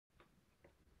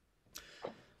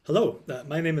Hello,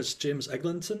 my name is James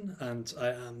Eglinton, and I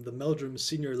am the Meldrum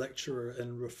Senior Lecturer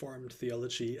in Reformed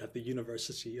Theology at the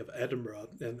University of Edinburgh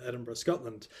in Edinburgh,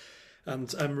 Scotland.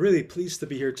 And I'm really pleased to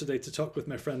be here today to talk with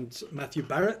my friend Matthew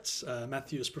Barrett.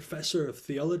 Matthew is Professor of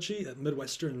Theology at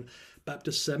Midwestern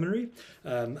Baptist Seminary,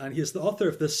 and he is the author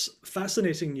of this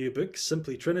fascinating new book,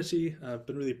 Simply Trinity. I've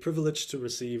been really privileged to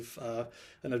receive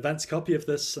an advanced copy of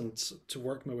this and to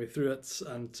work my way through it,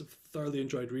 and thoroughly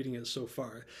enjoyed reading it so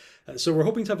far. So we're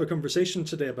hoping to have a conversation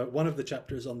today about one of the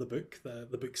chapters on the book,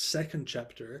 the book's second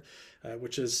chapter,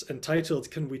 which is entitled,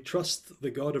 Can We Trust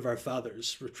the God of Our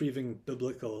Fathers? Retrieving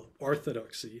Biblical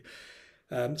Orthodoxy.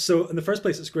 So in the first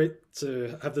place, it's great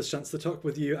to have this chance to talk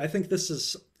with you. I think this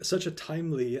is such a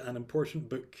timely and important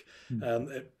book.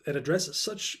 It addresses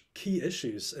such key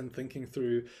issues in thinking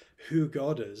through who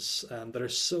God is, that are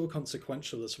so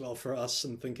consequential as well for us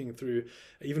in thinking through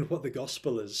even what the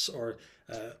gospel is, or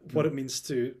what it means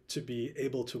to be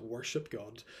able to worship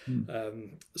God.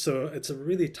 So it's a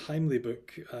really timely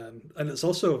book, and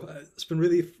it's been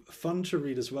really fun to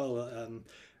read as well.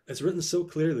 It's written so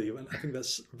clearly, and I think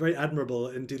that's very admirable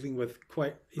in dealing with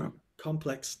quite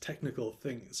complex technical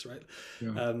things, right?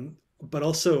 Yeah. But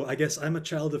also, I guess I'm a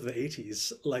child of the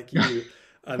 80s, like you,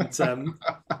 and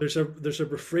there's a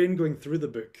refrain going through the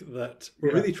book that we're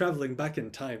Yeah. really traveling back in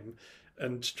time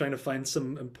and trying to find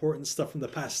some important stuff from the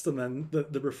past, and then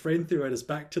the refrain throughout is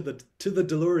back to the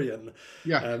DeLorean.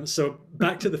 Yeah. So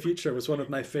Back to the Future was one of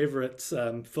my favorite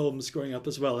films growing up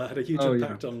as well. It had a huge Oh, yeah.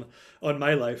 impact on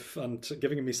my life and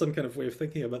giving me some kind of way of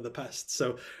thinking about the past.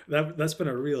 So that's been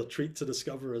a real treat to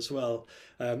discover as well.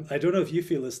 I don't know if you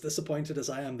feel as disappointed as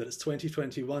I am that it's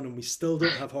 2021 and we still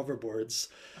don't have hoverboards.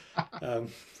 Um,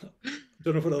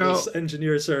 don't know what all No, those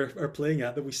engineers are playing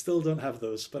at, that we still don't have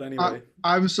those. But I, anyway,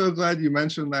 I'm so glad you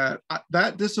mentioned that.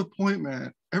 That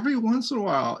disappointment, every once in a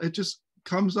while, it just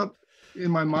comes up in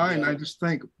my mind. yeah, I just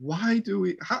think, why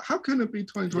do how can it be yeah,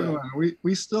 2021?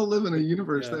 We still live in a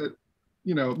universe yeah, that,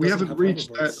 we doesn't haven't have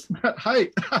reached that, hoverboards. that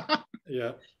height.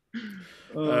 Yeah.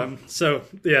 uh, So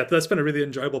yeah, that's been a really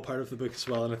enjoyable part of the book as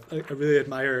well, and I really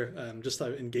admire just how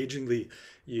engagingly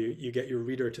you get your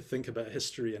reader to think about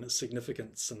history and its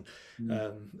significance,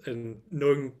 and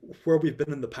knowing where we've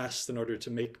been in the past in order to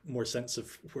make more sense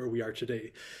of where we are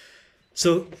today.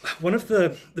 So one of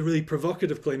the really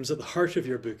provocative claims at the heart of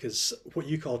your book is what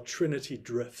you call Trinity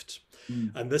drift.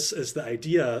 And this is the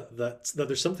idea that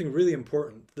there's something really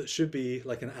important that should be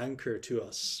like an anchor to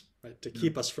us, right, to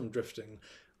keep us from drifting.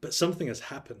 But something has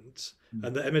happened.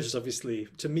 And the image is obviously,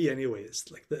 to me anyway,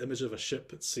 it's like the image of a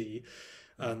ship at sea.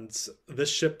 And this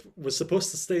ship was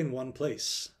supposed to stay in one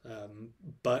place,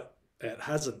 but it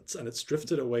hasn't. And it's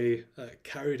drifted away,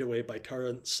 carried away by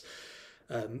currents.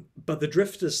 But the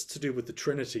drift is to do with the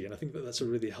Trinity. And I think that that's a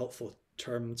really helpful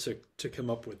term to come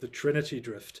up with, the Trinity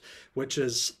drift, which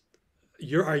is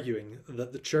you're arguing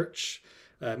that the church,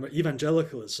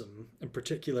 evangelicalism in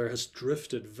particular, has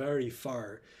drifted very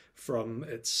far from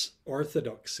its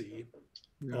orthodoxy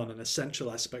yeah. on an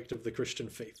essential aspect of the Christian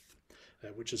faith,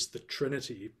 which is the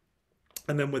Trinity.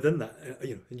 And then within that,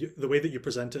 the way that you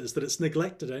present it is that it's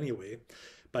neglected anyway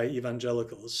by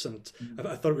evangelicals. And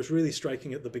I thought it was really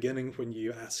striking at the beginning when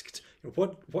you asked,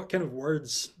 what kind of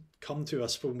words come to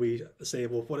us when we say,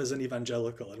 well, what is an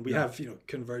evangelical? And we Yeah. have,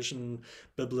 conversion,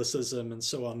 biblicism, and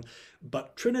so on.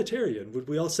 But Trinitarian, would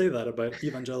we all say that about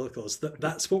evangelicals?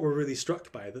 That's what we're really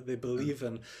struck by, that they believe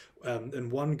in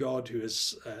one God who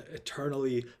is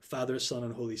eternally Father, Son,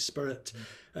 and Holy Spirit.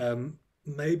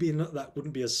 Maybe not, that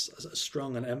wouldn't be as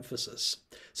strong an emphasis.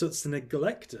 So it's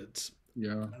neglected,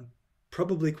 Yeah.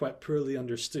 probably quite poorly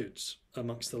understood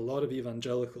amongst a lot of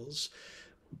evangelicals.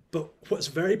 But what's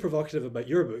very provocative about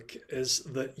your book is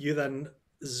that you then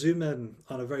zoom in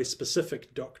on a very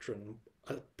specific doctrine,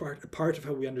 a part of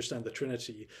how we understand the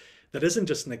Trinity, that isn't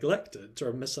just neglected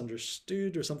or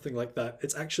misunderstood or something like that.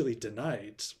 It's actually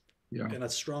denied Yeah. in a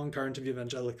strong current of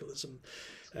evangelicalism.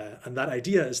 And that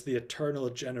idea is the eternal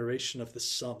generation of the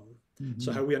Son.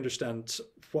 So, Mhm. how we understand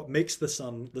what makes the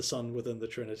Son within the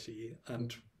Trinity,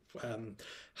 and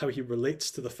how he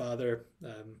relates to the Father.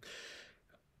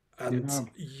 And Yeah.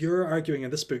 you're arguing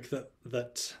in this book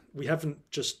that we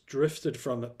haven't just drifted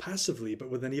from it passively, but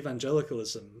within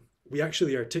evangelicalism, we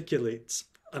actually articulate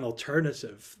an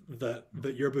alternative that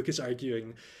your book is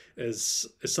arguing is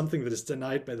something that is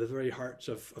denied by the very heart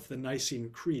of the Nicene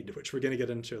Creed, which we're going to get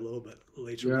into a little bit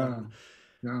later Yeah. on.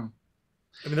 Yeah.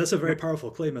 I mean, that's a very powerful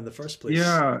claim in the first place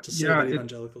Yeah. to say Yeah. about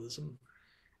evangelicalism.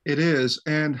 It is.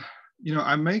 And,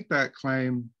 I make that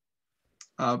claim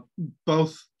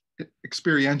both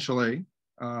experientially,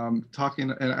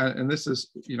 talking, and this is,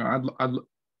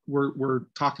 we're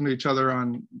talking to each other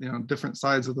on, you know, different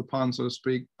sides of the pond, so to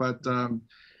speak. But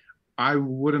I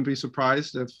wouldn't be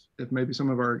surprised if maybe some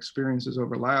of our experiences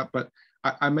overlap. But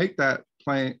I make that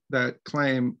claim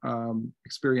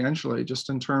experientially, just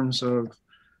in terms of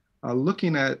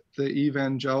looking at the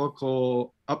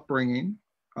evangelical upbringing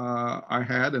I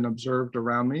had and observed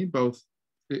around me. Both,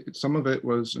 some of it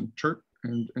was in church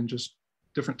and just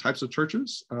different types of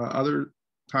churches. Other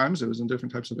times it was in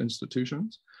different types of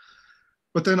institutions.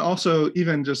 But then also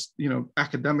even just, you know,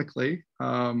 academically,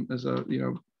 as a, you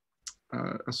know,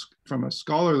 from a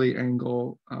scholarly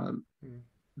angle,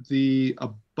 the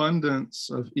abundance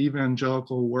of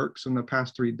evangelical works in the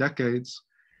past 3 decades,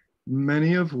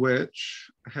 many of which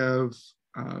have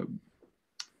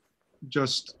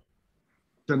just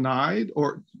denied,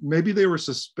 or maybe they were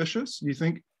suspicious. You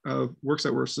think of works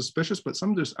that were suspicious, but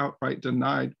some just outright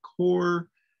denied core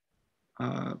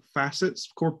facets,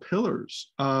 core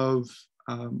pillars of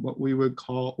what we would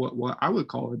call, what I would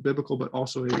call a biblical, but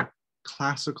also a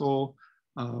classical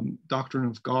doctrine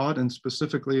of God, and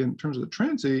specifically in terms of the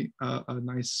Trinity, a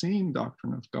Nicene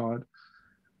doctrine of God.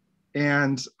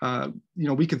 And you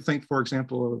know, we could think, for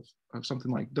example, of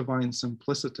something like divine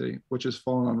simplicity, which has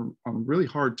fallen on really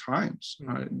hard times.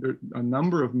 There, a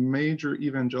number of major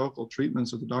evangelical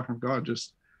treatments of the doctrine of God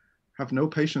just have no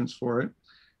patience for it.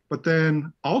 But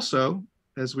then also,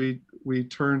 as we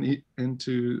turn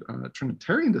into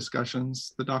Trinitarian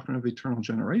discussions, the doctrine of eternal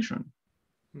generation,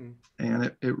 and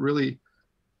it really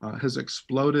has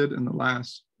exploded in the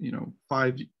last, you know,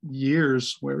 5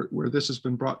 years, where this has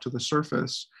been brought to the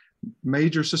surface.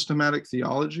 Major systematic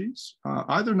theologies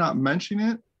either not mentioning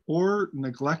it or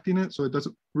neglecting it, so it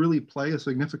doesn't really play a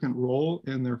significant role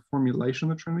in their formulation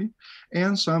of the Trinity,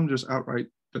 and some just outright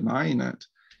denying it.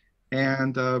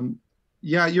 And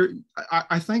yeah,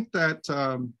 I think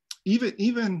that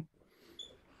even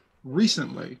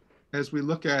recently, as we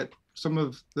look at some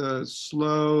of the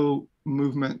slow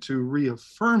movement to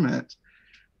reaffirm it,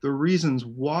 the reasons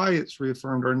why it's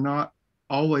reaffirmed are not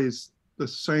always the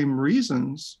same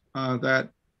reasons that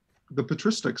the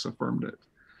patristics affirmed it.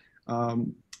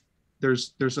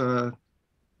 There's a,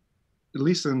 at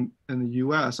least in the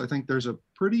US, I think there's a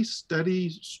pretty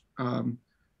steady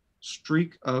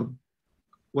streak of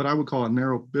what I would call a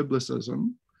narrow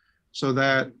biblicism, so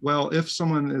that, well, if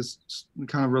someone is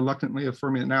kind of reluctantly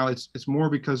affirming it now, it's more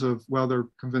because of, well, they're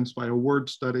convinced by a word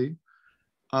study,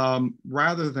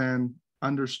 rather than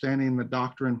understanding the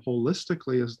doctrine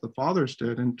holistically as the fathers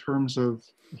did, in terms of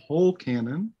the whole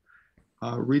canon,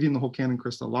 reading the whole canon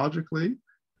Christologically,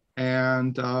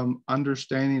 and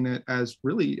understanding it as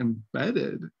really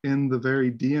embedded in the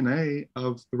very DNA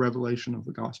of the revelation of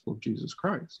the gospel of Jesus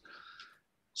Christ.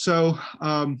 So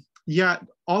yeah,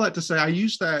 all that to say, I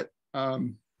use that,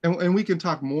 and we can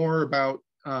talk more about,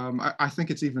 I think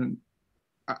it's even,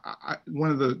 one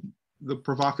of the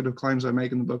provocative claims I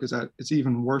make in the book is that it's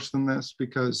even worse than this,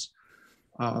 because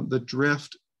the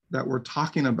drift that we're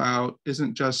talking about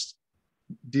isn't just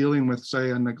dealing with, say,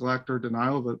 a neglect or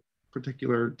denial of a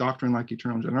particular doctrine like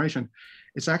eternal generation.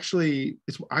 It's actually,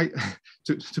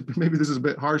 maybe this is a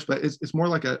bit harsh, but it's more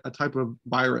like a type of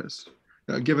virus,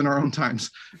 given our own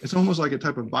times. It's almost like a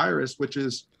type of virus which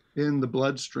is in the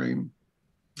bloodstream.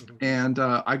 And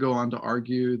I go on to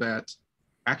argue that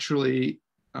actually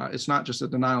it's not just a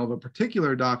denial of a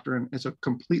particular doctrine, it's a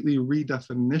completely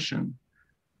redefinition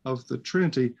of the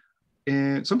Trinity,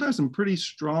 and sometimes in pretty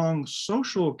strong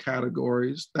social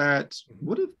categories that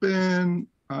would have been,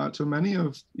 to many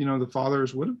of, you know, the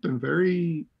fathers, would have been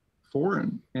very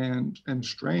foreign and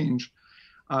strange,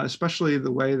 especially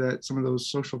the way that some of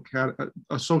those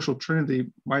a social Trinity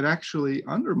might actually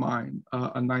undermine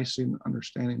a Nicene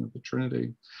understanding of the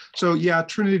Trinity. So yeah,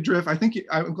 Trinity drift. I think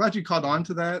I'm glad you caught on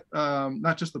to that.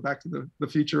 Not just the Back to the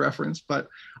Future reference, but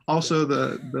also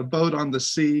the boat on the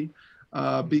sea,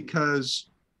 because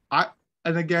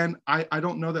I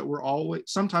don't know that we're always.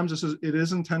 Sometimes it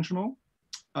is intentional,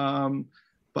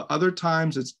 but other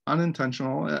times it's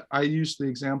unintentional. I use the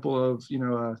example of, you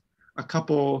know, a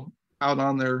couple out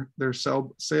on their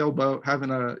sailboat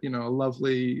having a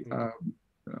lovely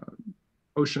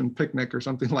ocean picnic or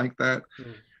something like that,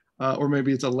 or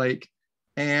maybe it's a lake,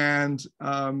 and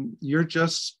you're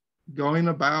just going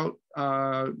about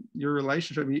your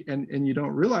relationship, and you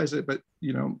don't realize it, but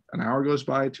you know, an hour goes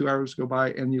by, 2 hours go by,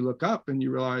 and you look up and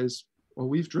you realize, well,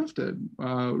 we've drifted.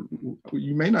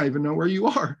 You may not even know where you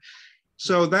are.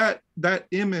 So that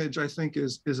image, I think,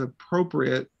 is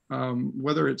appropriate,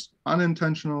 whether it's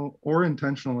unintentional or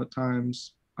intentional at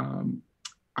times.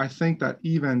 I think that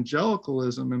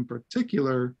evangelicalism in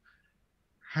particular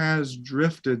has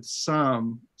drifted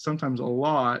sometimes a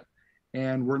lot,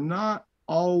 and we're not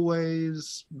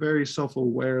always very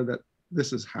self-aware that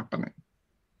this is happening.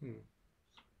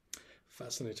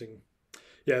 Fascinating.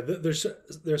 Yeah, there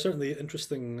are certainly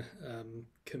interesting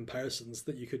comparisons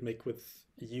that you could make with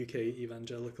UK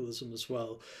evangelicalism as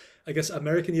well. I guess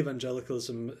American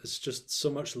evangelicalism is just so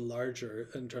much larger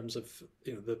in terms of,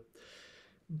 you know, the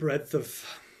breadth of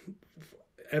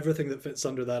everything that fits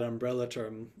under that umbrella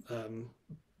term.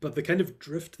 But the kind of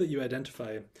drift that you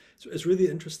identify is really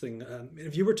interesting.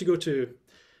 If you were to go to,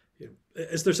 you know,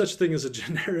 is there such a thing as a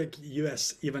generic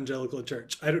US evangelical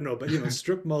church? I don't know, but, you know,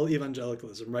 strip mall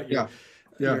evangelicalism, right?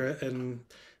 You're in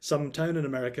some town in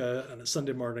America and it's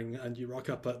Sunday morning and you rock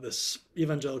up at this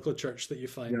evangelical church that you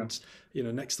find, you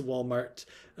know, next to Walmart.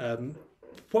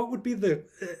 What would be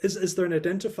is there an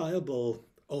identifiable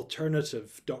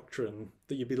alternative doctrine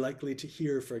that you'd be likely to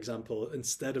hear, for example,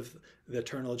 instead of the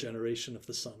eternal generation of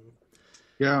the Son?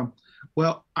 Yeah,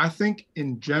 well, I think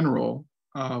in general,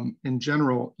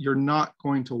 you're not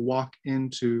going to walk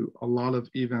into a lot of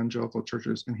evangelical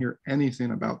churches and hear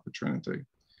anything about the Trinity.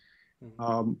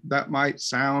 That might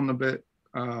sound a bit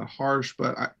harsh,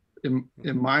 but in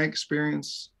my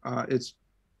experience,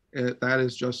 that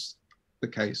is just the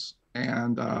case.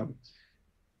 And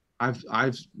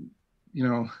I've you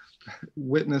know,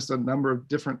 witnessed a number of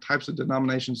different types of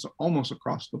denominations almost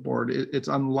across the board. It's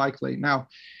unlikely. Now,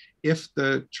 if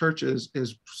the church is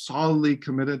solidly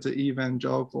committed to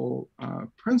evangelical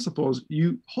principles,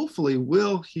 you hopefully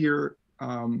will hear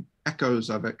echoes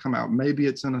of it come out. Maybe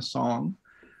it's in a song,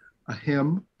 a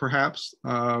hymn, perhaps,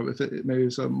 maybe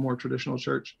it's a more traditional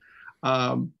church.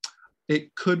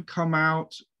 It could come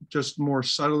out just more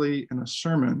subtly in a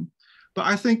sermon. But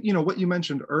I think, you know, what you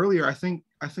mentioned earlier, I think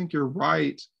you're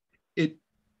right.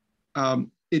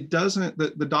 It doesn't,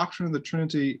 the doctrine of the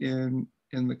Trinity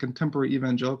in the contemporary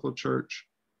evangelical church,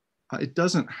 it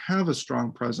doesn't have a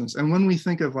strong presence. And when we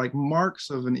think of like marks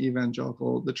of an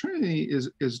evangelical, the Trinity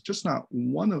is just not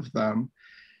one of them,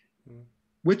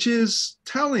 which is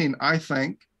telling, I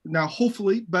think. Now,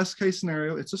 hopefully, best case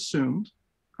scenario, it's assumed,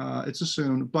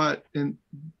 but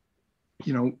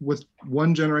you know, with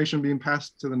one generation being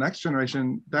passed to the next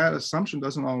generation, that assumption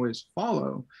doesn't always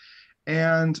follow.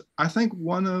 And I think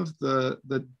one of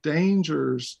the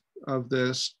dangers of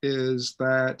this is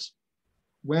that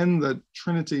when the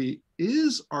Trinity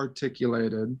is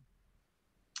articulated,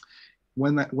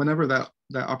 whenever that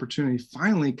opportunity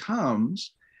finally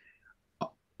comes,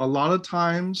 a lot of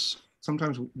times,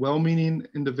 sometimes well-meaning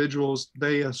individuals,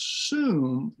 they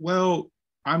assume, well,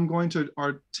 I'm going to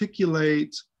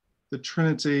articulate the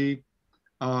Trinity,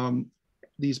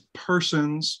 these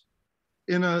persons,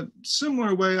 in a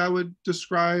similar way I would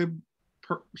describe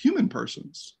human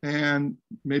persons and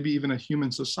maybe even a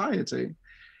human society.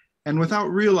 And without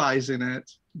realizing it,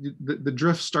 the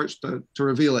drift starts to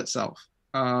reveal itself,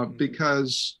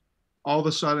 because all of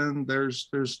a sudden there's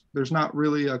not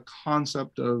really a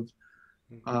concept of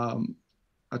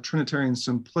a Trinitarian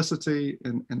simplicity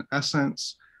in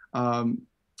essence.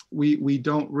 We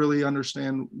don't really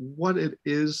understand what it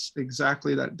is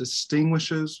exactly that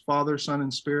distinguishes Father, Son,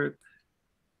 and Spirit.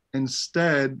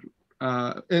 Instead,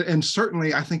 and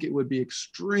certainly I think it would be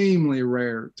extremely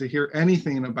rare to hear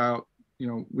anything about, you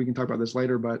know, we can talk about this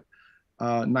later, but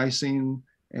Nicene,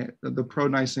 the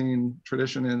pro-Nicene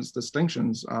tradition is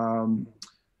distinctions, an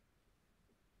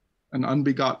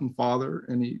unbegotten Father,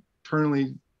 an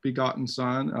eternally begotten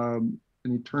Son, an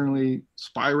eternally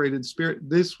spirated Spirit.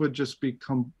 This would just be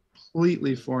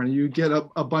completely foreign. You get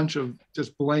a bunch of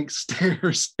just blank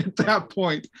stares at that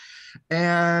point.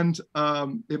 And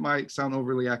it might sound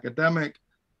overly academic.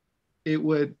 It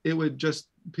would just,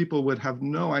 people would have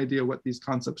no idea what these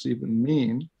concepts even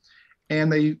mean.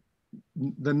 And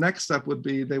the next step would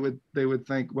be, they would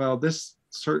think, well, this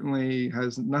certainly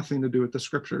has nothing to do with the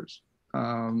scriptures.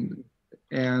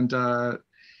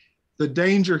 The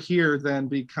danger here then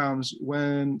becomes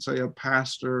when, say, a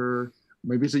pastor,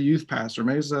 maybe it's a youth pastor,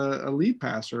 maybe it's a lead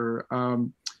pastor,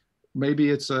 maybe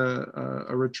it's a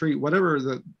retreat, whatever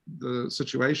the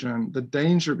situation, the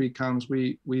danger becomes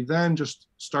we then just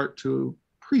start to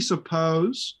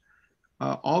presuppose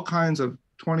all kinds of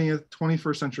 20th,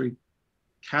 21st century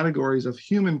categories of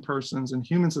human persons and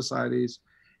human societies,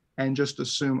 and just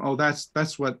assume, oh,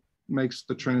 that's what makes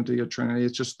the Trinity a Trinity.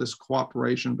 It's just this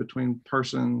cooperation between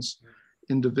persons,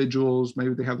 individuals,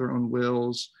 maybe they have their own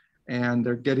wills and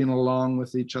they're getting along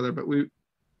with each other. But we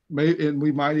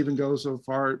might even go so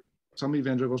far, some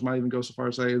evangelicals might even go so far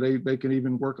as say they can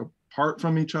even work apart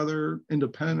from each other,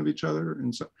 independent of each other.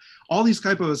 And so all these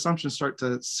type of assumptions start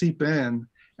to seep in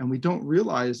and we don't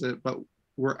realize it, but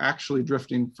we're actually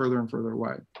drifting further and further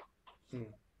away.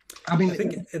 I mean, I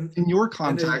think in your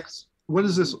context, what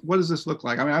does this look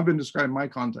like? I mean, I've been describing my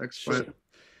context, Sure. but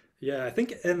Yeah, I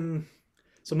think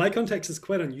so my context is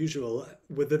quite unusual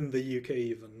within the UK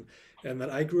even, in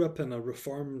that I grew up in a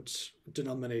Reformed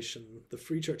denomination, the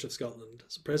Free Church of Scotland.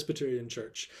 It's a Presbyterian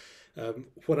church.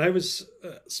 When I was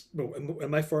in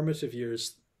my formative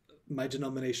years, my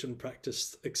denomination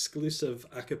practiced exclusive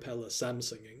a cappella psalm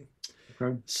singing.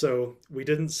 okay. So we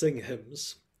didn't sing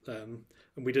hymns, and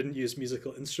we didn't use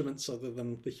musical instruments other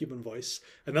than the human voice.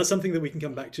 And that's something that we can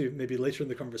come back to maybe later in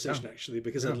the conversation, actually,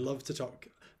 because I'd love to talk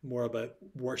more about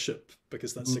worship,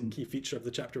 because that's a key feature of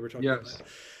the chapter we're talking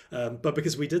about. But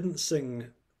because we didn't sing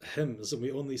hymns and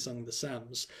we only sung the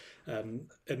psalms, in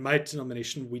my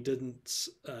denomination we didn't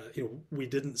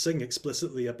sing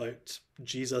explicitly about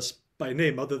Jesus by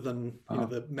name, other than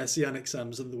the messianic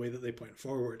psalms and the way that they point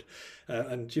forward,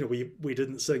 and we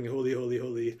didn't sing holy, holy,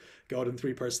 holy, God in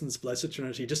three persons, blessed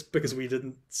Trinity, just because we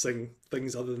didn't sing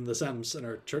things other than the psalms in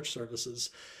our church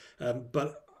services.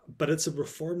 But it's a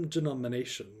Reformed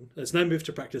denomination. It's now moved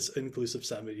to practice inclusive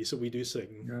psalmody, so we do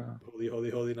sing holy, holy,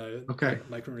 holy now in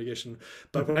my congregation.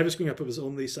 But when I was growing up, it was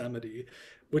only psalmody,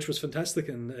 which was fantastic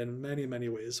in many, many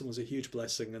ways, and was a huge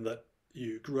blessing in that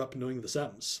you grew up knowing the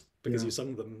psalms because you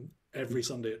sung them every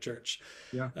Sunday at church.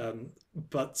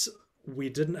 But we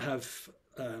didn't have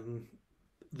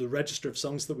the register of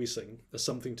songs that we sing as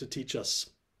something to teach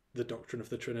us the doctrine of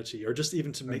the Trinity, or just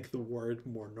even to make the word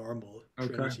more normal,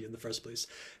 Trinity in the first place.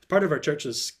 It's part of our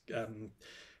church's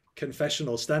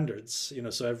confessional standards,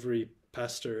 so every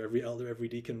pastor, every elder, every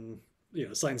deacon,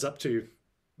 signs up to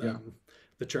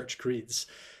the church creeds.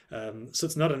 So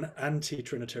it's not an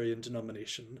anti-Trinitarian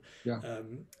denomination,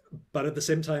 but at the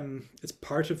same time, it's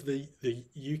part of the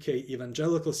UK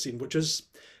evangelical scene, which is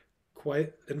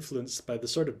quite influenced by the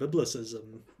sort of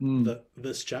biblicism that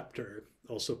this chapter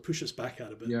also pushes back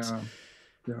at a bit.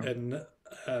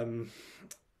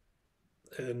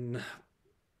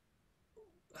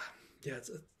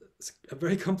 It's a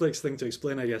very complex thing to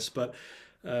explain, I guess, but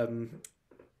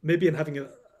maybe in having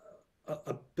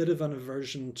a bit of an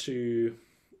aversion to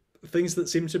things that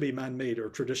seem to be man-made or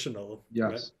traditional.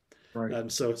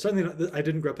 Right. So certainly I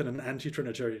didn't grow up in an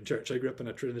anti-Trinitarian church. I grew up in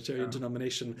a Trinitarian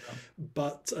denomination,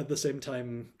 but at the same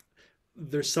time,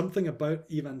 there's something about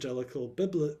evangelical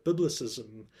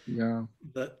biblicism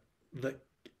that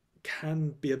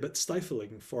can be a bit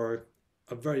stifling for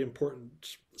a very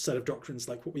important set of doctrines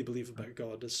like what we believe about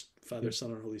God as Father,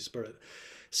 Son, and Holy Spirit.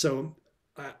 So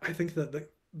I think that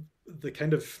the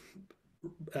kind of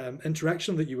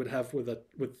interaction that you would have with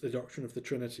the doctrine of the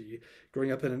Trinity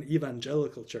growing up in an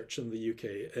evangelical church in the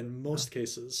UK, in most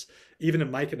cases, even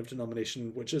in my kind of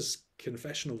denomination, which is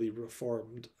confessionally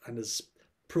reformed and is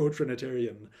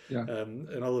pro-Trinitarian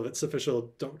in all of its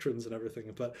official doctrines and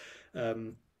everything, but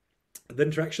the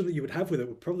interaction that you would have with it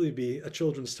would probably be a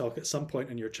children's talk at some point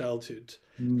in your childhood,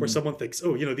 where someone thinks,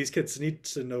 these kids need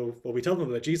to know, well, we tell them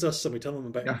about Jesus and we tell them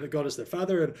about that God is their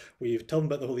Father, and we tell them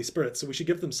about the Holy Spirit, so we should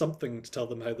give them something to tell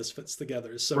them how this fits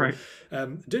together. So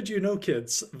did you know,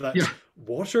 kids, that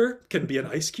water can be an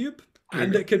ice cube,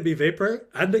 and it can be vapor,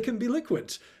 and it can be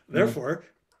liquid? Therefore,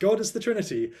 God is the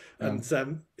Trinity. And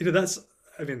that's,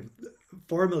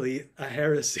 formally a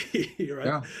heresy,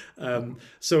 right?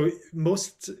 So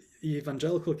most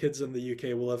evangelical kids in the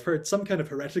UK will have heard some kind of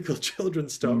heretical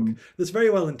children's talk that's very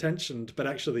well intentioned, but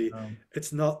actually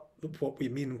it's not what we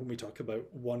mean when we talk about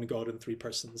one God in three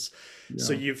persons.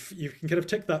 So you can kind of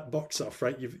tick that box off,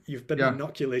 right? You've been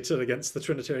inoculated against the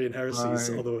Trinitarian heresies,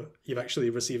 although you've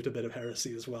actually received a bit of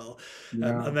heresy as well.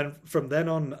 And then from then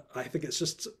on, I think it's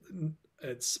just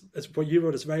it's what you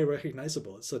wrote is very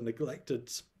recognizable. It's a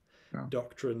neglected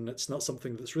doctrine. It's not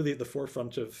something that's really at the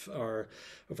forefront of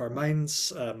our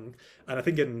minds. And I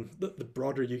think in the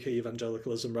broader UK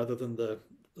evangelicalism, rather than the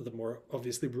more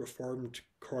obviously reformed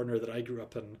corner that I grew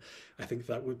up in, I think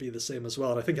that would be the same as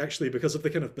well. And I think actually because of the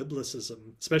kind of biblicism,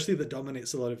 especially that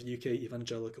dominates a lot of UK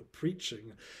evangelical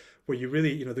preaching, where you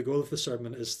really, the goal of the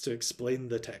sermon is to explain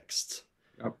the text.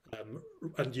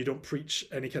 And you don't preach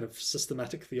any kind of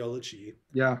systematic theology.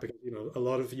 Because a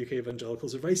lot of UK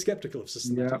evangelicals are very skeptical of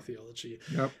systematic theology.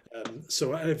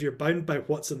 So if you're bound by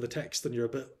what's in the text, then you're a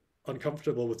bit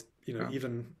uncomfortable with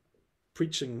even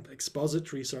preaching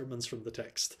expository sermons from the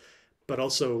text, but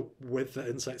also with the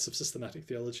insights of systematic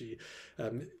theology.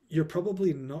 You're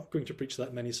probably not going to preach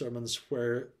that many sermons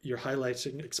where you're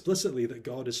highlighting explicitly that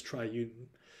God is triune,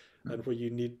 and where you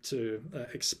need to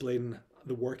explain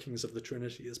the workings of the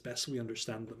Trinity as best we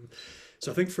understand them.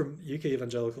 So I think from UK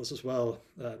evangelicals as well,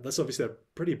 that's obviously a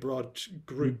pretty broad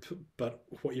group, but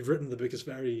what you've written in the book is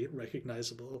very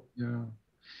recognizable.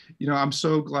 I'm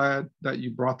so glad that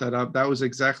you brought that up. That was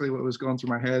exactly what was going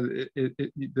through my head.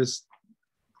 This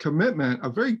commitment, a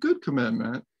very good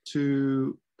commitment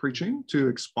to preaching, to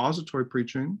expository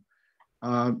preaching,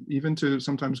 even to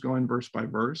sometimes going verse by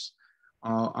verse.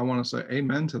 I want to say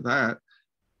amen to that.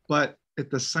 But at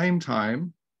the same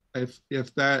time, if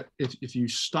you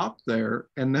stop there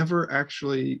and never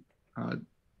actually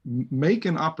make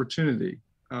an opportunity,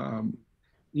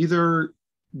 either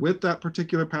with that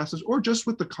particular passage or just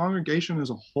with the congregation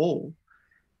as a whole,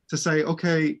 to say,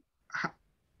 okay,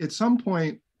 at some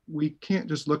point we can't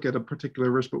just look at a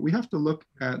particular verse, but we have to look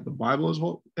at the Bible as a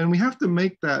whole, and we have to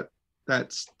make that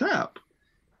step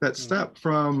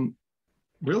from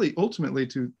really ultimately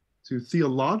to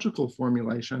theological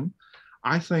formulation.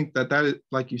 I think that is,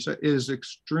 like you said, is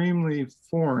extremely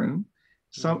foreign.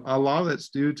 A lot of it's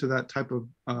due to that type of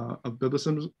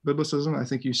biblicism. I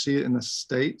think you see it in the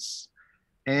States,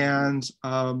 and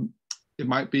it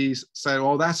might be said,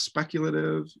 "Oh, that's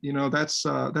speculative.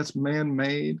 That's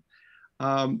man-made."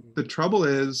 The trouble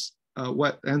is,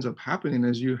 what ends up happening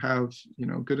is you have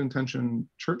good-intentioned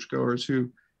churchgoers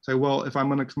who say, "Well, if I'm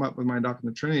going to come up with my doctrine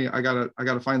of the Trinity, I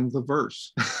gotta find the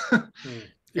verse."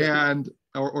 And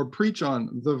or preach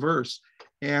on the verse,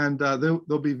 and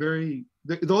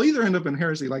they'll either end up in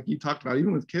heresy, like you talked about,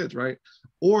 even with kids, right?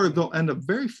 Or they'll end up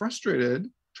very frustrated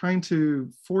trying to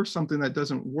force something that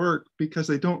doesn't work because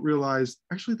they don't realize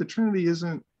actually the Trinity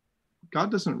God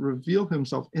doesn't reveal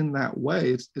himself in that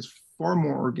way. It's far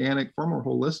more organic, far more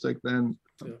holistic than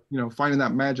finding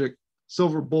that magic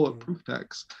silver bulletproof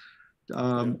text.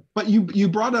 But you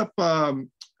brought up,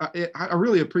 I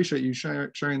really appreciate you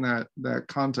sharing that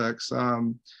context.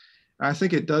 I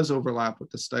think it does overlap with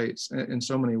the States in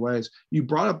so many ways. You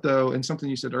brought up, though, in something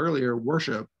you said earlier,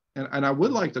 worship, and I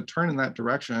would like to turn in that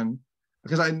direction,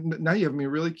 because now you have me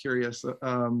really curious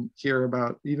here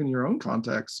about even your own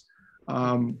context.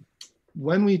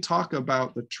 When we talk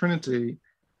about the Trinity,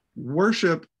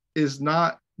 worship is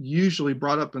not usually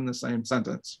brought up in the same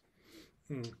sentence.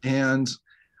 And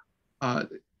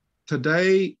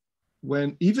today,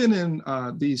 when even in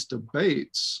these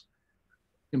debates,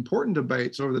 important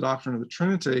debates over the doctrine of the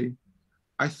Trinity,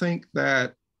 I think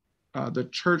that the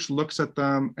church looks at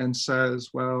them and says,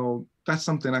 well, that's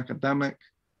something academic.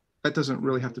 That doesn't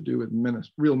really have to do with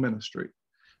real ministry,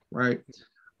 right?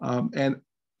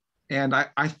 And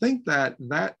I think that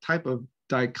type of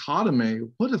dichotomy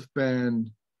would have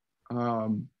been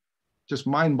just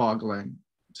mind-boggling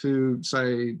to,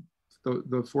 say,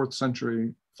 the 4th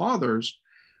century fathers,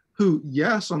 who,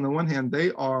 yes, on the one hand,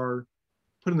 they are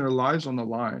putting their lives on the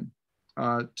line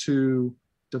to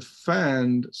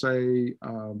defend, say,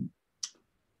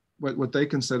 what they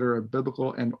consider a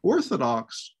biblical and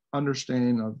orthodox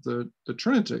understanding of the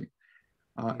Trinity.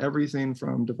 Everything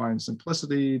from divine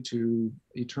simplicity to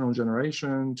eternal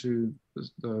generation to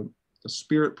the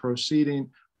Spirit proceeding,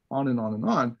 on and on and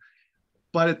on.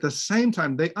 But at the same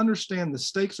time, they understand the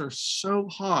stakes are so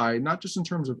high, not just in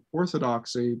terms of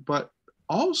orthodoxy, but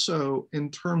also in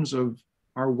terms of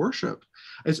our worship.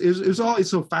 It's always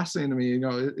so fascinating to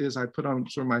me, as I put on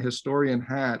sort of my historian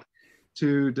hat,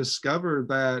 to discover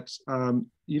that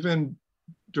even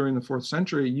during the 4th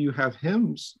century, you have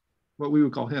hymns, what we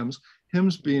would call hymns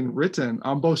being written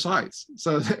on both sides.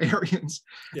 So the Arians,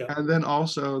 and then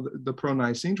also the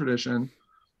pro-Nicene tradition.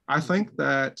 I think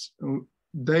that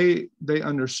they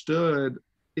understood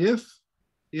if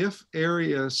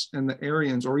Arius and the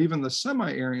Arians, or even the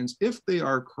semi-Arians, if they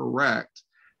are correct,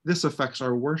 this affects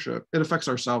our worship. It affects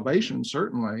our salvation,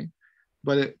 certainly,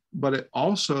 but it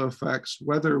also affects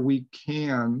whether we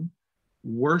can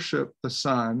worship the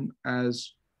Son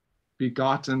as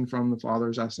begotten from the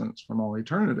Father's essence from all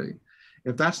eternity.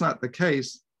 If that's not the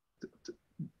case,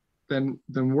 then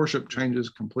worship changes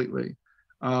completely.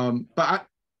 But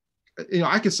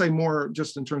I could say more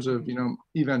just in terms of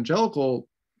evangelical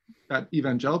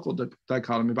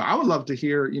dichotomy. But I would love to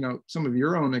hear some of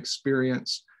your own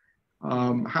experience.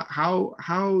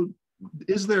 How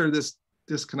is there this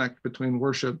disconnect between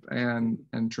worship and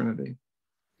Trinity?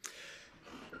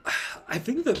 I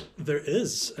think that there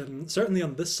is, and certainly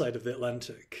on this side of the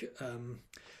Atlantic.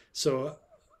 So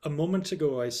a moment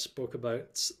ago, I spoke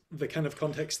about the kind of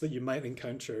context that you might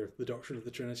encounter the doctrine of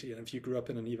the Trinity, and if you grew up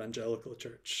in an evangelical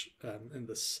church, in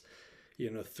this,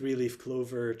 3-leaf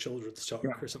clover children's talk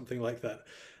or something like that.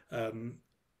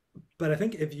 But I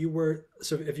think if you were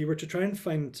to try and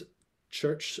find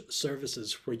church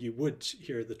services where you would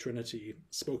hear the Trinity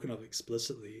spoken of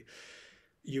explicitly,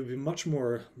 you'd be much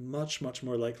more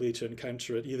likely to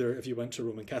encounter it either if you went to a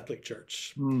Roman Catholic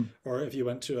church, or if you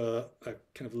went to a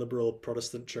kind of liberal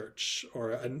Protestant church,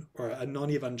 or a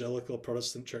non-evangelical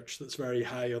Protestant church that's very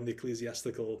high on the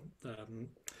ecclesiastical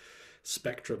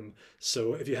spectrum.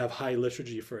 So if you have high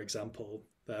liturgy, for example,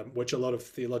 which a lot of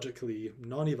theologically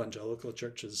non-evangelical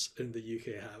churches in the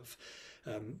UK have.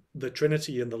 The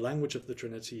Trinity and the language of the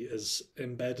Trinity is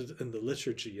embedded in the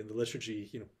liturgy, and the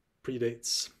liturgy,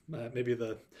 predates maybe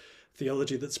the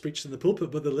theology that's preached in the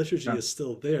pulpit, but the liturgy is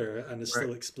still there and is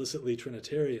still explicitly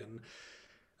Trinitarian.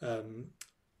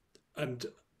 And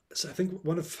so I think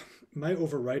one of my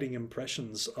overriding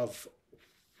impressions of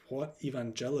what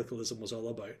evangelicalism was all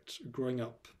about growing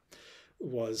up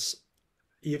was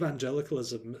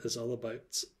evangelicalism is all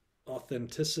about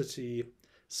authenticity,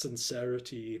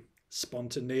 sincerity,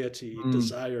 spontaneity,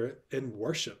 desire in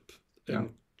worship, in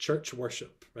church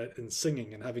worship, right? In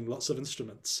singing and having lots of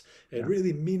instruments, and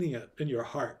really meaning it in your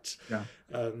heart.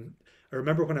 I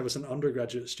remember when I was an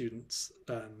undergraduate student,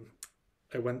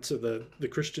 I went to the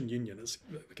Christian Union as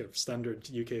kind of standard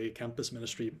UK campus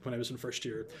ministry when I was in first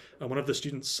year. And one of the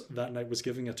students that night was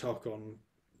giving a talk on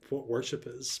what worship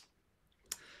is.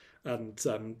 And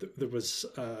there was,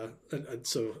 and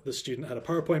so the student had a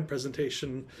PowerPoint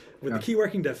presentation with the key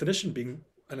working definition being,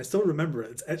 and I still remember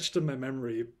it, it's etched in my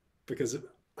memory because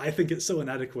I think it's so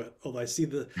inadequate, although I see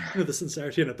the the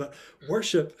sincerity in it. But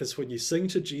worship is when you sing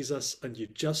to Jesus and you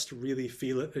just really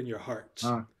feel it in your heart.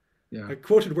 I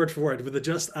quoted word for word with the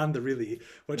just and the really,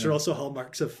 which are also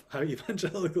hallmarks of how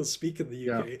evangelicals speak in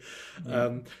the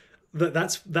UK.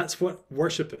 That's what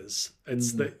worship is.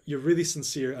 It's that you're really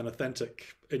sincere and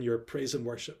authentic in your praise and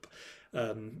worship,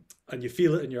 and you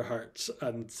feel it in your heart.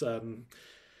 And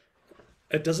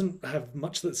it doesn't have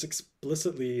much that's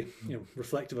explicitly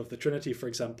reflective of the Trinity, for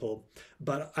example.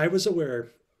 But I was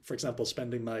aware, for example,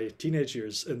 spending my teenage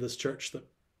years in this church that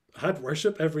had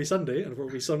worship every Sunday and where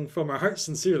we sung from our hearts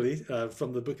sincerely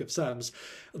from the Book of Psalms,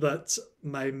 that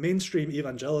my mainstream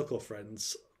evangelical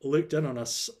friends looked in on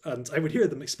us, and I would hear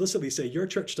them explicitly say, your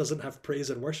church doesn't have praise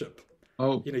and worship.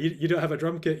 You don't have a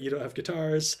drum kit, you don't have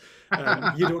guitars,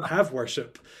 you don't have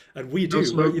worship, and we do.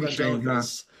 We're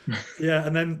evangelicals.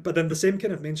 But then the same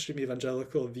kind of mainstream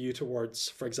evangelical view towards,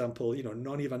 for example,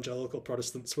 non-evangelical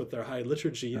Protestants with their high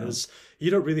liturgy is you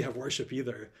don't really have worship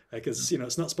either, because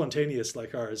it's not spontaneous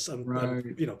like ours, and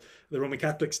the Roman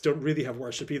Catholics don't really have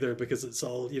worship either because it's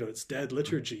all it's dead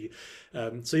liturgy.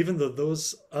 So even though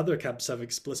those other camps have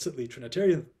explicitly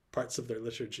Trinitarian parts of their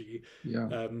liturgy,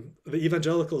 the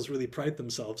evangelicals really pride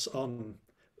themselves on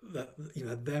that,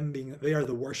 them being, they are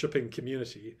the worshiping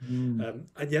community.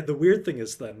 And yet the weird thing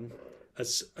is then,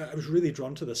 as I was really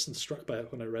drawn to this and struck by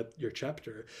it when I read your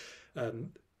chapter,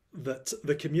 that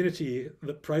the community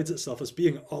that prides itself as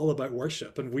being all about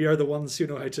worship, and we are the ones who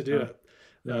know how to do it,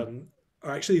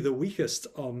 are actually the weakest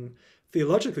on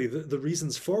theologically the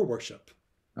reasons for worship.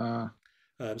 So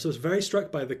I was very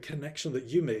struck by the connection that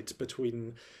you made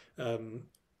between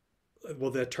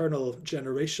the eternal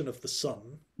generation of the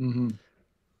Son,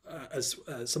 as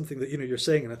something that you're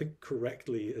saying, and I think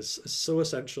correctly, is so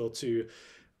essential to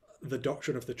the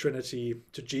doctrine of the Trinity,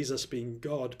 to Jesus being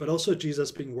God, but also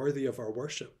Jesus being worthy of our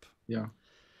worship.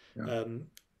 And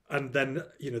then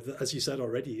as you said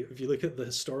already, if you look at the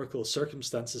historical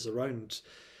circumstances around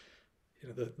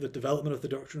the development of the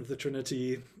doctrine of the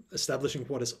Trinity, establishing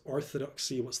what is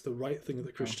orthodoxy, what's the right thing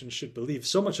that Christians should believe.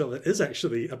 So much of it is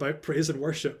actually about praise and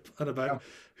worship and about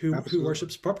who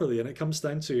worships properly. And it comes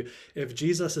down to, if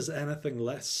Jesus is anything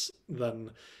less than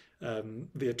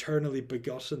the eternally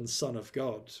begotten Son of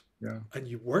God, and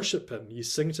you worship him, you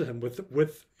sing to him with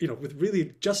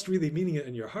really meaning it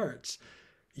in your heart,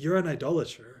 you're an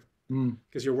idolater,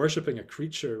 because you're worshiping a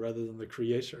creature rather than the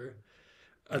creator.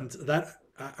 And that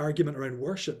argument around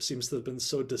worship seems to have been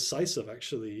so decisive,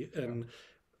 actually, in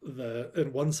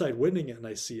one side winning at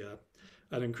Nicaea,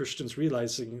 and in Christians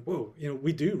realizing, whoa,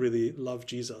 we do really love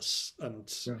Jesus, and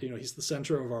he's the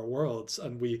center of our world,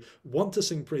 and we want to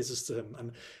sing praises to him.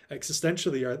 And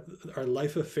existentially, our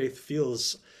life of faith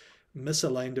feels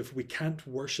misaligned if we can't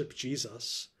worship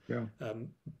Jesus.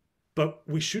 But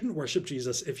we shouldn't worship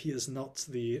Jesus if he is not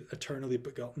the eternally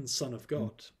begotten Son of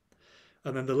God.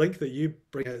 And then the link that you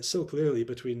bring out so clearly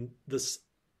between this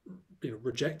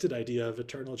rejected idea of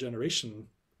eternal generation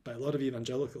by a lot of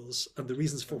evangelicals and the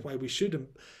reasons for why we should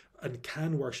and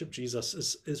can worship Jesus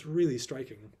is really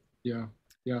striking. So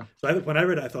when I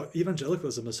read it, I thought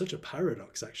evangelicalism is such a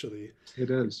paradox, actually.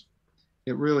 It is.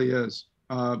 It really is.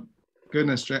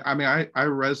 Goodness, Jay. I mean, I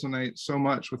resonate so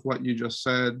much with what you just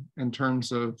said in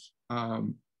terms of my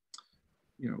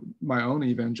own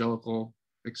evangelical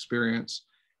experience.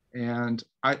 And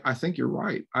I think you're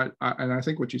right. And I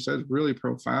think what you said is really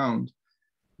profound.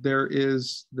 There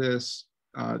is this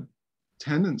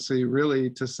tendency really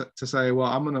to say, well,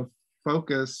 I'm going to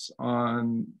focus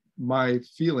on my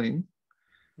feeling,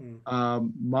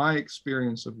 my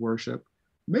experience of worship,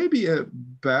 maybe at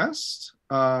best,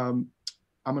 I'm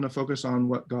going to focus on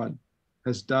what God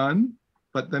has done,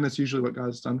 but then it's usually what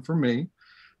God's done for me.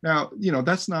 Now,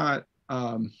 that's not,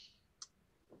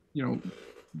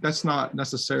 that's not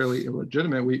necessarily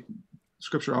illegitimate.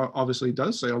 Scripture obviously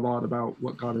does say a lot about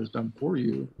what God has done for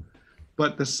you,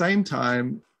 but at the same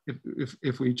time,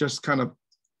 if we just kind of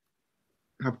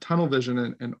have tunnel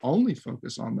vision and only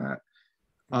focus on that,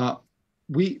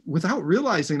 we, without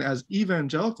realizing, as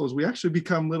evangelicals, we actually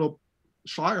become little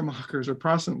Schleiermachers or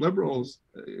Protestant liberals,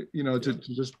 to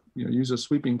just use a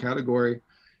sweeping category,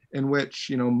 in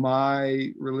which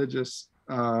my religious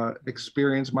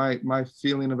experience, my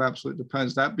feeling of absolute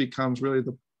dependence, that becomes really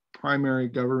the primary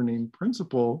governing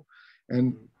principle,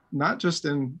 and not just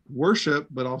in worship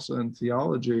but also in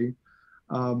theology.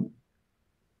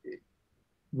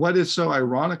 What is so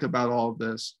ironic about all of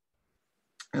this,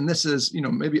 and this is,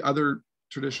 maybe other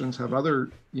traditions have other,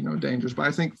 dangers, but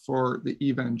I think for the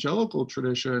evangelical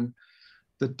tradition,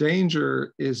 the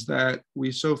danger is that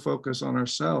we so focus on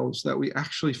ourselves that we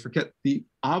actually forget the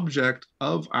object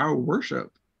of our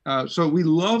worship. So we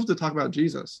love to talk about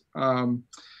Jesus,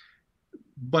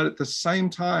 but at the same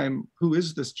time, who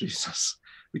is this Jesus?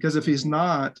 Because if he's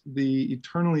not the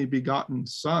eternally begotten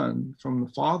Son from the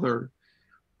Father,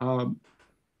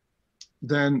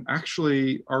 then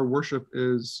actually our worship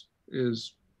is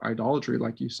idolatry,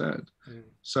 like you said.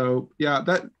 So yeah,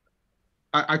 that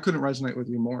I couldn't resonate with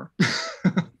you more.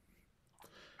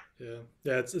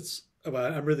 It's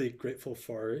well, I'm really grateful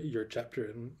for your chapter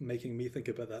and making me think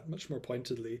about that much more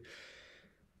pointedly.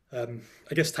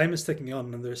 I guess time is ticking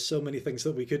on, and there's so many things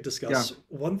that we could discuss.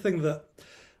 One thing that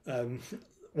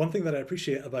I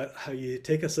appreciate about how you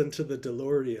take us into the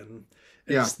DeLorean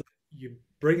is that you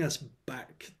bring us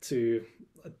back to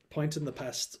a point in the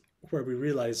past where we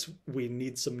realize we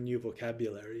need some new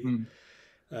vocabulary.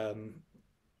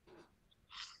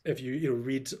 If you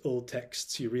read old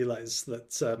texts, you realize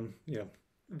that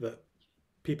that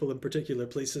people in particular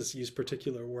places use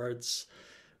particular words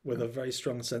with a very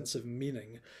strong sense of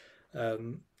meaning,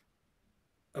 and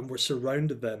we're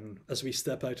surrounded then, as we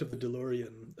step out of the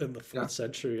DeLorean in the 4th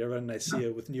century around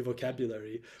Nicaea, with new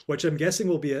vocabulary, which I'm guessing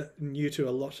will be new to a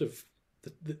lot of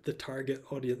the target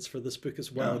audience for this book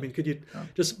as well. I mean, could you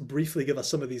just briefly give us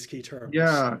some of these key terms?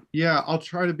 I'll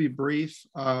try to be brief.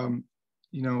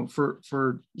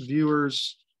 For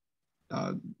viewers,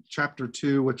 chapter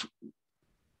 2, which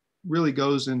really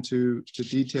goes into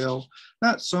detail,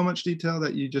 not so much detail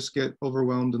that you just get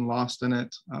overwhelmed and lost in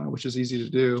it, which is easy to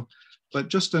do, but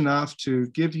just enough to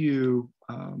give you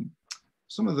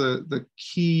some of the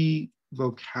key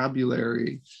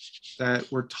vocabulary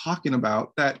that we're talking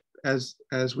about, that as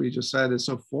we just said is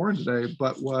so foreign today,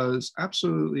 but was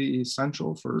absolutely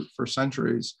essential for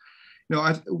centuries.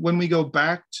 When we go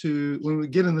back to, when we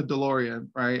get in the DeLorean,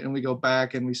 right, and we go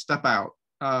back and we step out,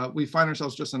 we find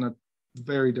ourselves just in a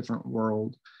very different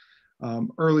world.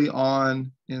 Early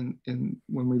on in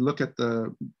when we look at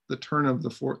the turn of the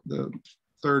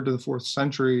 3rd to the 4th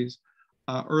centuries,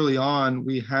 early on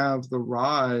we have the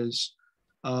rise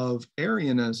of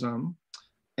Arianism,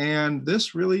 and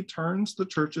this really turns the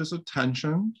church's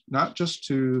attention not just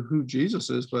to who Jesus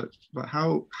is, but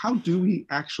how do we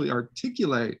actually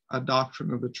articulate a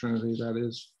doctrine of the Trinity that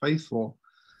is faithful.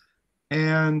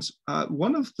 And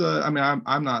one of the,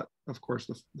 I'm not, of course,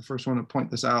 the first one to point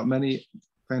this out. Many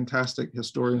fantastic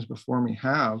historians before me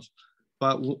have,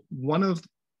 but one of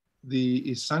the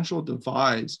essential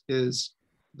divides is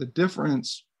the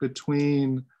difference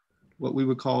between what we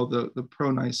would call the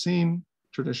pro-Nicene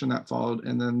tradition that followed,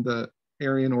 and then the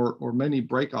Arian or many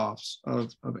breakoffs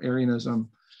of Arianism,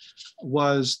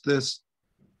 was this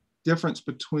difference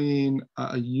between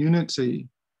a unity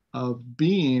of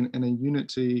being and a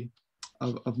unity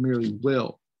of merely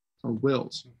will or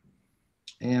wills.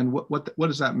 And what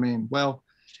does that mean? Well,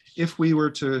 if we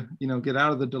were to get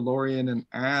out of the DeLorean and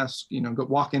ask,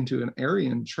 walk into an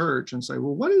Arian church and say,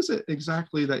 well, what is it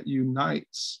exactly that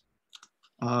unites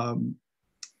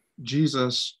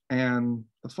Jesus and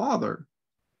the Father,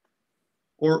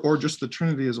 or just the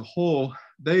Trinity as a whole?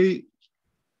 They,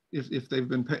 if they've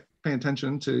been paying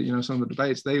attention to some of the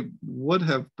debates, they would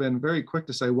have been very quick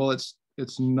to say, well, it's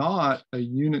not a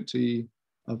unity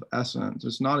of essence,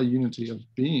 it's not a unity of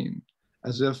being,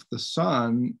 as if the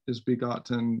Son is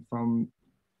begotten from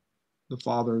the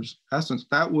Father's essence.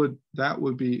 That would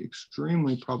be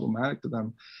extremely problematic to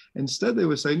them. Instead, they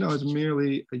would say, no, it's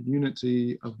merely a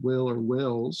unity of will or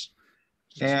wills.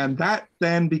 And that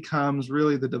then becomes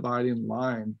really the dividing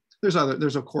line.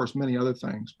 There's of course many other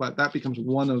things, but that becomes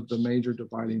one of the major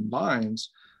dividing lines,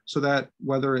 so that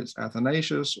whether it's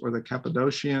Athanasius or the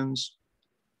Cappadocians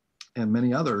and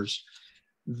many others,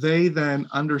 they then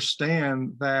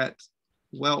understand that,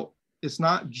 well, it's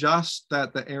not just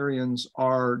that the Arians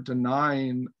are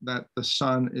denying that the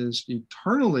Son is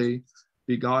eternally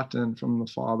begotten from the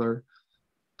Father,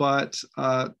 but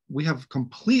we have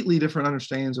completely different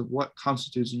understandings of what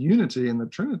constitutes unity in the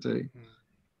Trinity.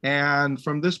 And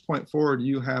from this point forward,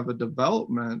 you have a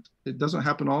development. It doesn't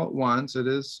happen all at once. It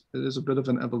is a bit of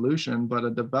an evolution, but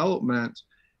a development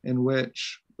in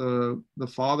which the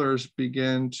fathers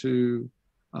begin to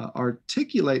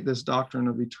articulate this doctrine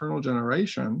of eternal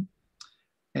generation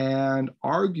and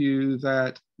argue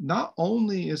that not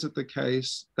only is it the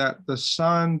case that the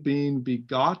Son being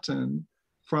begotten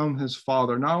from his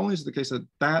Father, not only is it the case that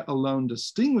that alone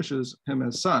distinguishes him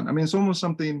as Son. I mean, it's almost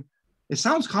something, it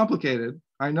sounds complicated,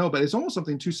 I know, but it's almost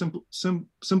something too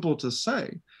simple to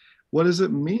say. What does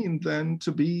it mean then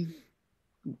to be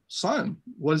Son?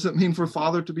 What does it mean for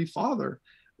Father to be Father?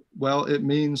 Well, it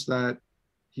means that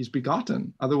he's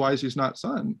begotten, otherwise he's not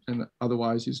Son, and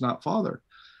otherwise he's not Father.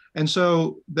 And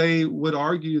so they would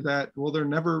argue that, well, there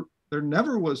never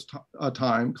was a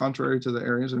time, contrary to the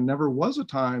Arians, there never was a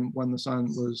time when the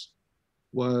Son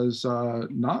was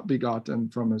not begotten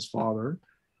from his Father.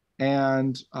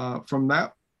 And from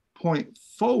that point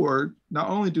forward, not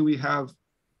only do we have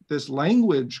this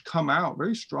language come out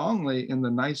very strongly in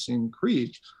the Nicene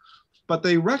Creed, but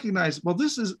they recognize, well,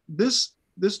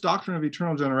 this doctrine of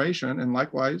eternal generation, and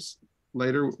likewise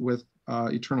later with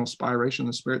eternal spiration of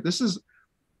the Spirit, this is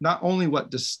not only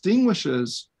what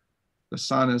distinguishes the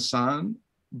Son as Son,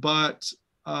 but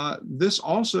this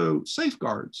also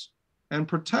safeguards and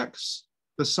protects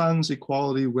the Son's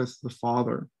equality with the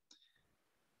Father.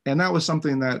 And that was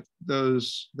something that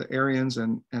the Arians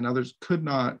and others could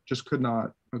not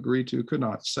agree to, could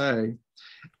not say.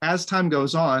 As time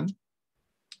goes on,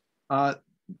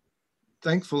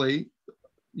 thankfully,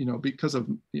 because of,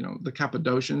 the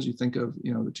Cappadocians, you think of,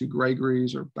 the two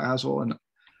Gregories or Basil, and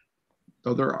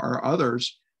though there are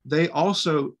others, they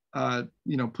also,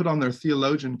 put on their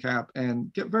theologian cap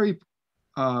and get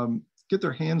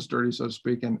their hands dirty, so to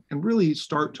speak, and really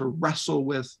start to wrestle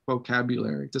with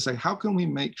vocabulary to say, how can we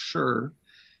make sure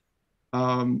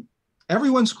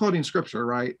everyone's quoting scripture,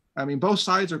 right? I mean, both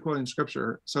sides are quoting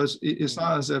scripture. So it's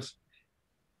not as if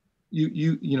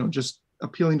you just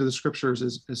appealing to the scriptures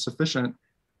is sufficient.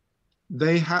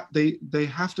 They have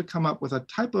to come up with a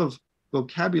type of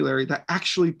vocabulary that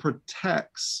actually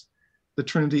protects the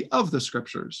Trinity of the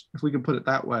scriptures, if we can put it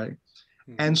that way.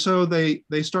 And so they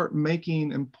start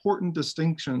making important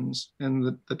distinctions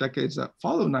in the decades that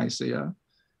follow Nicaea,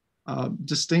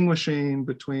 distinguishing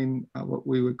between what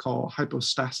we would call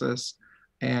hypostasis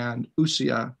and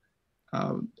ousia,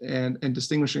 and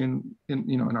distinguishing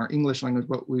in our English language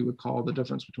what we would call the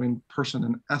difference between person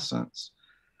and essence.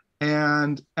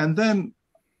 And then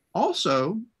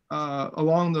also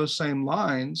along those same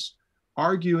lines,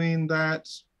 arguing that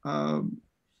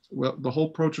the whole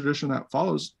pro-tradition that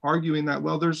follows, arguing that,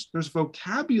 well, there's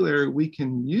vocabulary we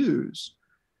can use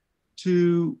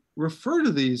to refer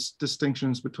to these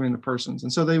distinctions between the persons.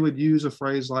 And so they would use a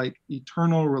phrase like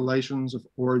eternal relations of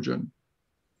origin.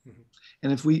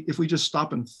 And if we just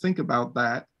stop and think about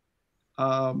that,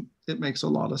 it makes a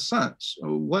lot of sense.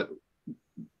 What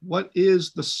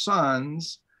is the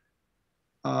Son's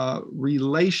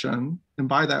relation? And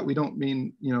by that, we don't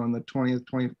mean, in the 20th,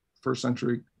 21st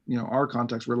century, our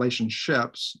context,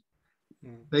 relationships.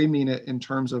 They mean it in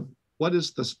terms of what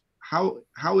is this, how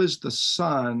is the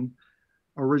Son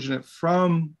originate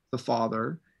from the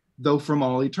Father, though from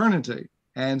all eternity?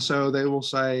 And so they will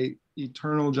say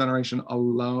eternal generation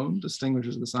alone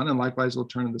distinguishes the Son, and likewise they'll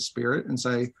turn to the Spirit and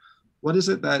say, what is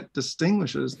it that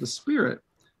distinguishes the Spirit?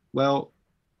 Well,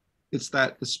 it's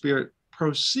that the Spirit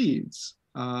proceeds.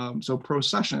 So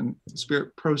procession, the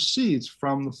Spirit proceeds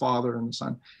from the Father and the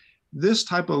Son. This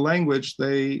type of language,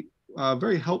 they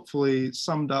very helpfully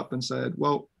summed up and said,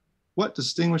 well, what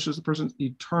distinguishes the person's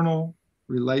eternal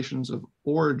relations of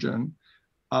origin?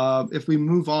 If we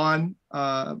move on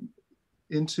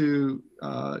into,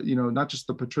 not just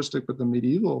the patristic, but the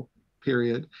medieval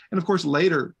period, and of course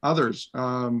later others,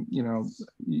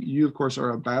 you of course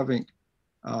are a Bavinck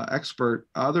expert,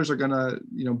 others are going to,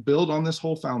 build on this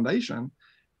whole foundation.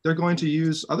 They're going to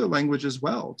use other language as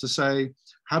well to say,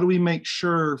 how do we make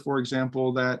sure, for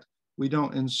example, that we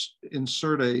don't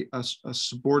insert a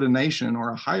subordination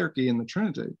or a hierarchy in the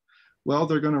Trinity? Well,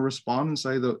 they're going to respond and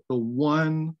say the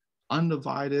one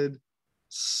undivided,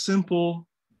 simple,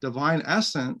 divine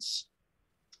essence.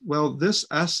 Well, this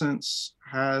essence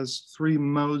has three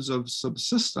modes of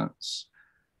subsistence.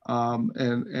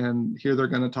 And here they're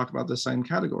going to talk about the same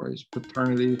categories: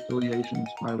 paternity, filiation,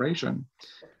 spiration.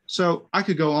 So I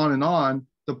could go on and on,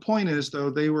 the point is, though,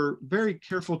 they were very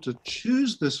careful to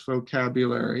choose this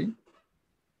vocabulary,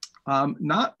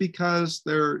 not because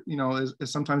they're,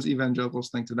 as sometimes evangelicals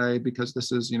think today, because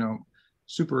this is,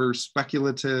 super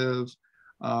speculative.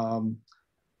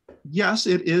 Yes,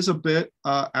 it is a bit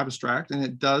abstract,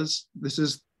 and this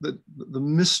is the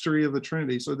mystery of the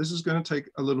Trinity. So this is going to take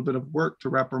a little bit of work to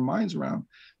wrap our minds around.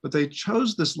 But they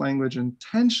chose this language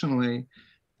intentionally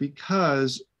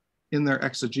because in their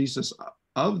exegesis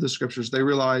of the scriptures, they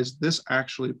realized this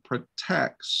actually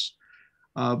protects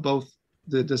both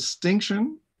the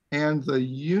distinction and the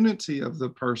unity of the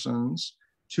persons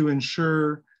to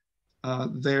ensure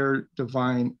their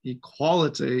divine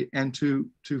equality, and to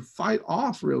fight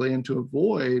off, really, and to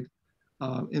avoid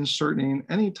inserting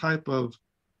any type of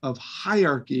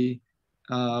hierarchy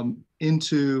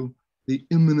into the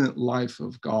immanent life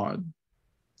of God.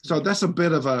 So that's a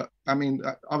bit of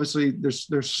obviously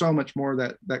there's so much more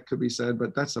that could be said,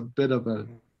 but that's a bit of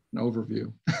an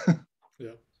overview.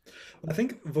 Yeah. I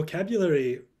think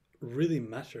vocabulary really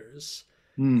matters,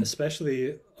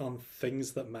 especially on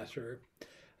things that matter.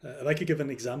 If I could give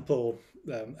an example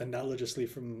analogously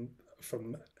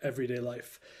from everyday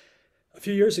life. A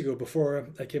few years ago, before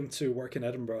I came to work in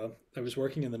Edinburgh, I was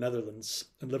working in the Netherlands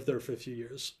and lived there for a few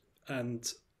years.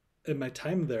 And in my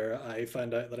time there, I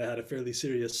found out that I had a fairly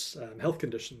serious health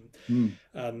condition.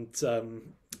 And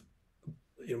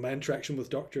my interaction with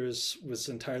doctors was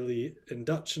entirely in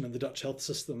Dutch and in the Dutch health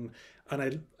system.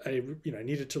 And I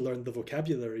needed to learn the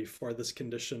vocabulary for this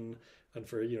condition and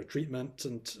for treatment,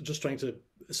 and just trying to,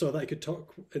 so that I could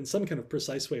talk in some kind of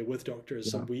precise way with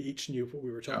doctors, and we each knew what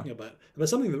we were talking about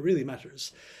something that really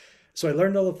matters. So I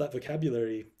learned all of that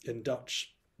vocabulary in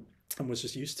Dutch and was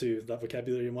just used to that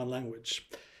vocabulary in one language.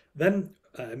 Then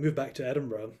I moved back to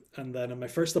Edinburgh, and then in my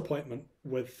first appointment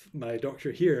with my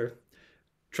doctor here,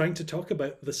 trying to talk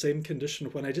about the same condition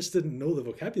when I just didn't know the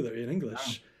vocabulary in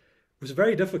English was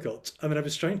very difficult. I mean, I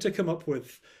was trying to come up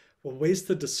with ways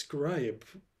to describe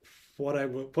what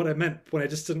I meant when I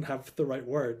just didn't have the right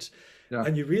word.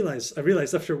 And I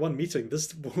realized after one meeting,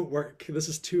 this won't work. This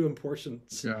is too important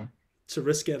to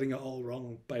risk getting it all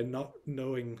wrong by not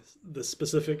knowing the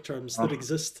specific terms that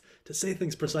exist to say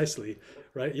things precisely,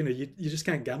 right? You just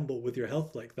can't gamble with your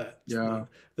health like that.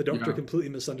 The doctor completely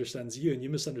misunderstands you, and you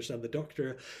misunderstand the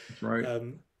doctor. That's right.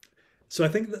 So I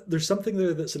think that there's something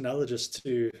there that's analogous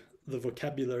to the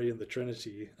vocabulary in the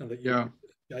Trinity, and that you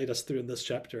guide us through in this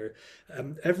chapter.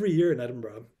 Every year in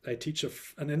Edinburgh, I teach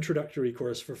an introductory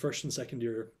course for first and second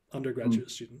year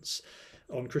undergraduate students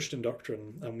on Christian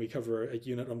doctrine, and we cover a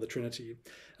unit on the Trinity.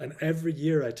 And every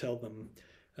year I tell them,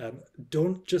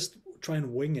 don't just try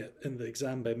and wing it in the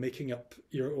exam by making up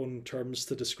your own terms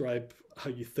to describe how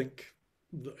you think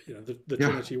the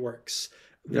Trinity works.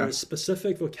 There is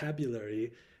specific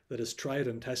vocabulary that is tried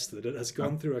and tested. It has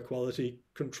gone through a quality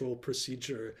control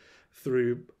procedure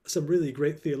through some really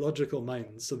great theological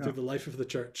minds and through the life of the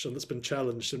church, and it's been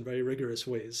challenged in very rigorous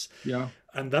ways.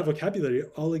 And that vocabulary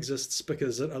all exists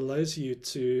because it allows you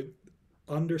to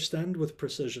understand with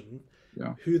precision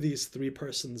who these three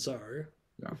persons are,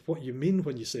 what you mean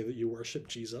when you say that you worship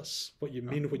Jesus, what you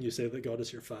mean when you say that God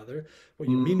is your Father, what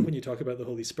you mean when you talk about the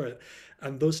Holy Spirit.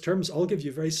 And those terms all give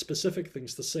you very specific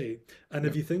things to say. And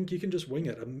if you think you can just wing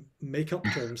it and make up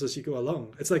terms as you go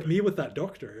along, it's like me with that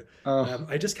doctor.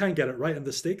 I just can't get it right. And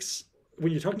the stakes,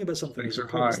 when you're talking about something as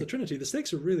important as the Trinity, the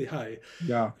stakes are really high.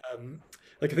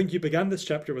 Like I think you began this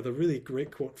chapter with a really great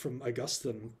quote from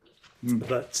Augustine,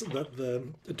 that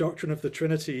the doctrine of the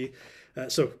Trinity,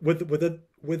 so with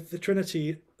the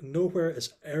Trinity, nowhere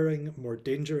is erring more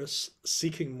dangerous,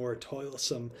 seeking more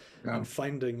toilsome, and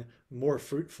finding more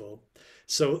fruitful.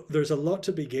 So there's a lot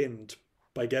to be gained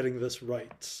by getting this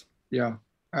right. Yeah,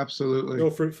 absolutely. So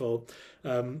fruitful.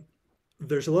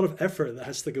 There's a lot of effort that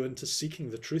has to go into seeking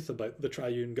the truth about the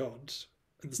triune God.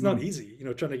 It's not easy,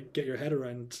 trying to get your head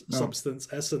around substance,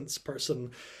 essence,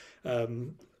 person,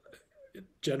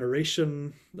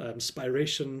 generation,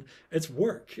 spiration. It's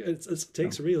work. It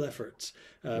takes real effort.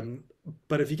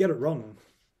 But if you get it wrong,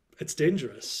 it's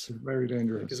dangerous. It's very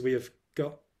dangerous. Because we have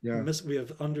we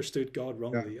have understood God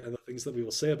wrongly, and the things that we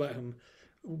will say about him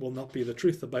will not be the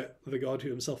truth about the God who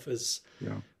himself is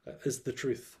the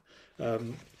truth.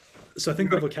 So I think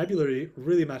the vocabulary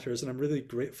really matters, and I'm really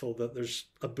grateful that there's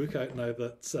a book out now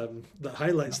that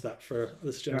highlights that for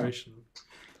this generation.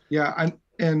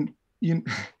 And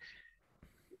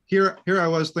here I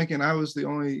was thinking I was the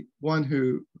only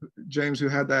one James, who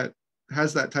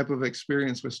has that type of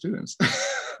experience with students,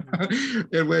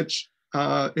 in which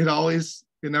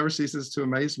it never ceases to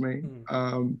amaze me.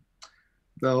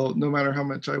 They'll, no matter how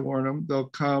much I warn them, they'll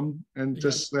come and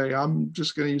just say, I'm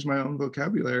just going to use my own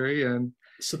vocabulary. And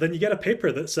So then you get a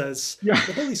paper that says Yeah.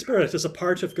 the Holy Spirit is a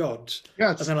part of God.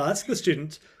 And Yes. then I'll ask the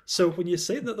student, so when you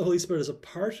say that the Holy Spirit is a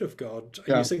part of God, are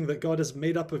you Yeah. saying that God is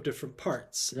made up of different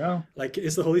parts? Yeah. Like,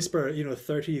 is the Holy Spirit,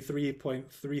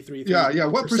 33.333% Yeah.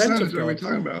 What of percentage are we God?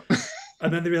 talking about?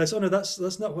 And then they realize, oh no,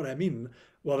 that's not what I mean.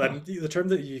 Well, Oh, then the term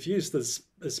that you've used is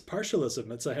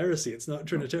partialism. It's a heresy. It's not oh,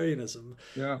 Trinitarianism.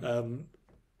 yeah.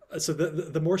 So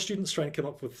the more students try and come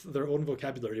up with their own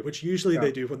vocabulary, which usually Yeah.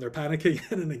 they do when they're panicking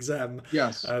in an exam,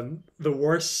 Yes. the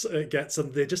worse it gets,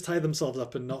 and they just tie themselves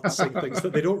up in not saying things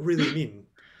that they don't really mean.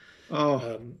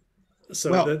 Oh, Um,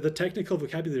 so well, the technical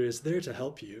vocabulary is there to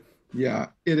help you. yeah,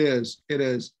 it is. It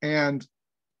is. And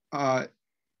uh,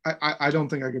 I don't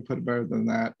think I could put it better than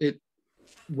that.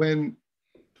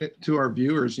 To our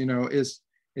viewers,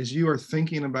 as you are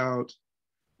thinking about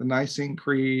the Nicene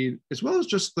Creed, as well as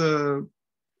just the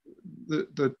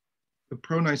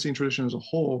pro-Nicene tradition as a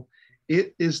whole,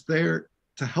 it is there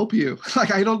to help you.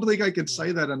 Like, I don't think I could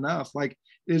say that enough. Like,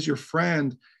 it is your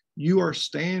friend. You are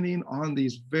standing on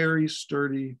these very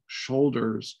sturdy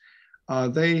shoulders.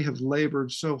 They have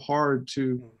labored so hard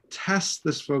to test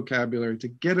this vocabulary, to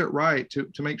get it right, to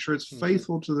make sure it's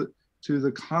faithful to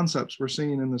the concepts we're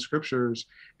seeing in the scriptures,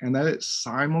 and that it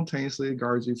simultaneously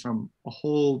guards you from a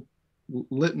whole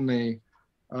litany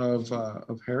of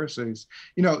heresies.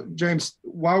 James,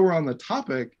 while we're on the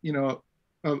topic,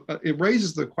 it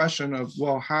raises the question of,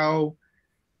 well, how,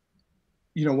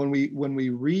 when we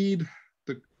read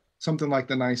something like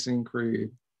the Nicene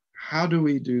Creed, how do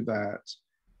we do that?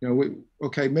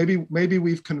 Maybe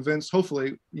we've convinced,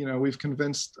 hopefully, we've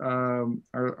convinced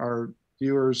our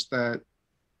viewers that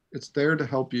it's there to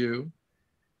help you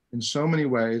in so many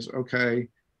ways. Okay,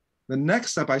 the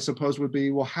next step, I suppose, would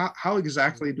be, well, how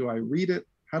exactly do I read it?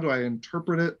 How do I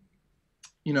interpret it?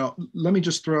 Let me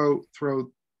just throw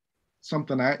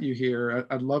something at you here.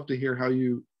 I'd love to hear how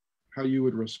you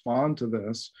would respond to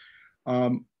this.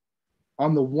 On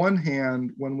the one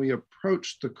hand, when we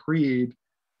approach the creed,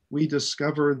 we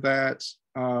discover that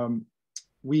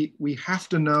we have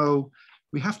to know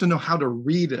how to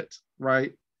read it,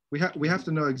 right? We have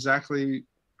to know exactly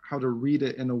how to read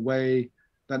it in a way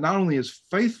that not only is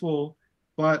faithful,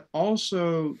 but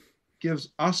also gives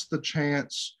us the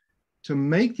chance to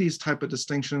make these type of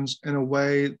distinctions in a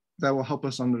way that will help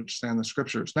us understand the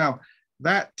scriptures. Now,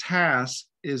 that task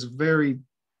is very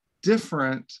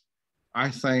different, I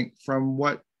think, from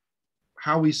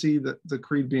how we see the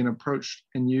creed being approached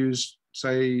and used,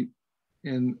 say,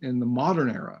 in the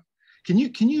modern era. Can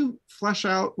you flesh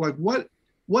out, like, what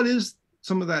is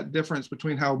some of that difference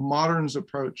between how moderns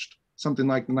approached something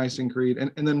like the Nicene Creed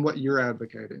and then what you're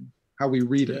advocating, how we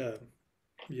read it?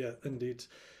 Yeah, indeed.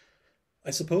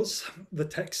 I suppose the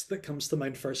text that comes to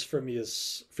mind first for me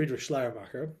is Friedrich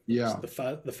Schleiermacher, Yeah. the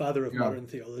father of Yeah. modern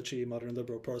theology, modern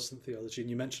liberal Protestant theology, and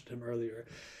you mentioned him earlier.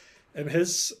 In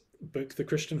his book, The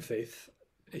Christian Faith,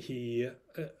 he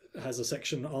has a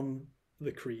section on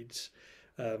the creed,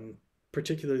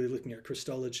 particularly looking at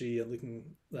Christology and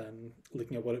looking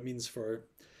at what it means for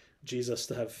Jesus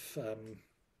to have,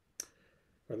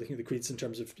 or looking at the creeds in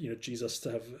terms of Jesus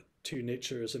to have two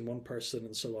natures in one person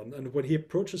and so on. And when he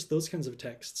approaches those kinds of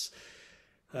texts,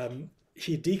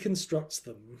 he deconstructs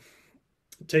them,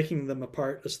 taking them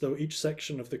apart as though each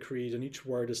section of the creed and each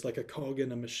word is like a cog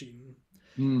in a machine.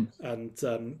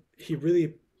 And he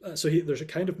really, there's a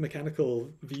kind of mechanical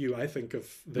view, I think, of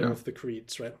the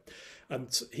creeds, right?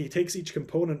 And he takes each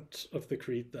component of the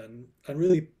creed then and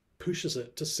really pushes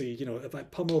it to see, if I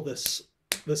pummel this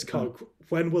cog,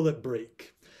 when will it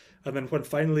break? And then when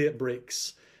finally it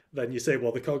breaks, then you say,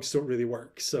 well, the cogs don't really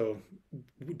work. So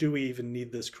do we even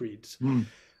need this creed?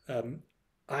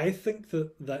 I think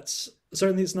that's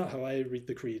certainly, it's not how I read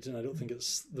the creed, and I don't think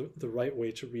it's the right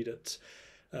way to read it.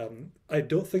 I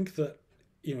don't think that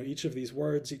each of these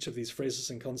words, each of these phrases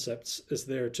and concepts is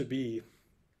there to be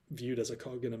viewed as a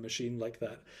cog in a machine like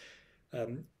that.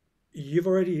 You've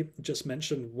already just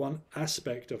mentioned one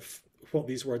aspect of what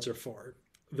these words are for.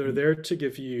 They're there to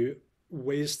give you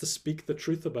ways to speak the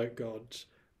truth about God,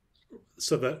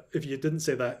 so that if you didn't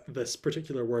say this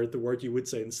particular word, the word you would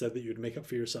say instead that you'd make up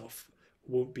for yourself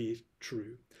won't be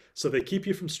true. So they keep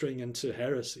you from straying into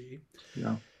heresy.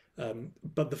 Yeah.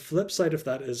 But the flip side of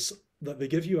that is that they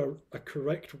give you a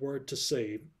correct word to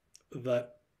say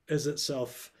that is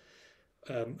itself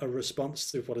a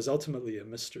response to what is ultimately a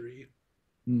mystery,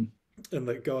 and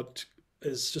that God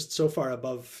is just so far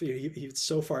above, he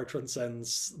so far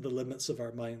transcends the limits of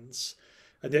our minds,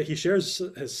 and yet he shares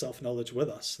his self-knowledge with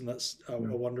us, and that's a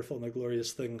wonderful and a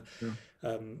glorious thing.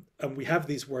 And we have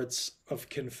these words of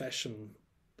confession,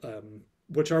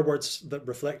 which are words that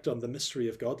reflect on the mystery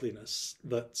of godliness,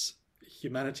 that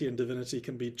humanity and divinity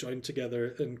can be joined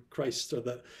together in Christ, or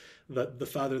that the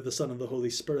Father, the Son, and the Holy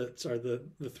Spirit are the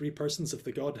three persons of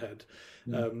the Godhead.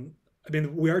 Yeah. I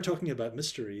mean, we are talking about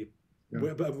mystery,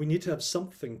 Yeah. but we need to have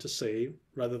something to say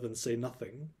rather than say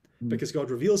nothing, Mm. because God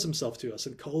reveals himself to us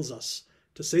and calls us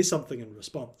to say something in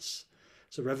response.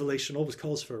 So revelation always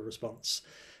calls for a response.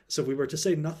 So if we were to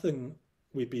say nothing,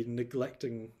 we'd be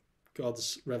neglecting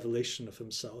God's revelation of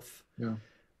himself. Yeah.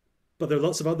 But there are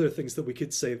lots of other things that we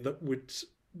could say that would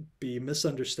be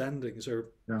misunderstandings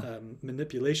or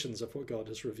manipulations of what God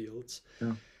has revealed.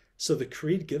 Yeah. So the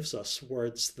Creed gives us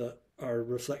words that are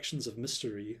reflections of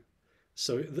mystery.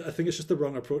 So I think it's just the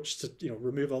wrong approach to,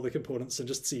 remove all the components and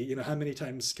just see, how many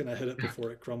times can I hit it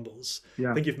before it crumbles?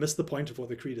 Yeah. I think you've missed the point of what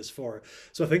the Creed is for.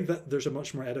 So I think that there's a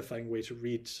much more edifying way to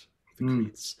read the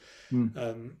creeds.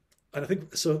 And I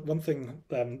think, so one thing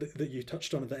that you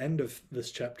touched on at the end of this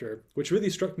chapter, which really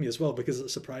struck me as well because it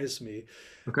surprised me,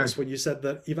 was when you said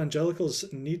that evangelicals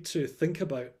need to think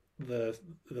about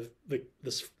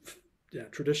this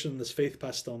tradition, this faith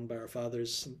passed on by our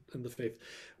fathers in the faith.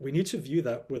 We need to view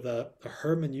that with a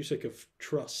hermeneutic of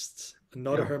trust and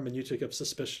not a hermeneutic of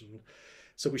suspicion.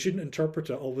 So we shouldn't interpret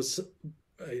it always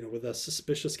with a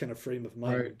suspicious kind of frame of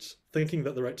mind, thinking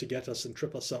that they're out to get us and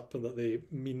trip us up and that they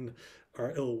mean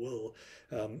our ill will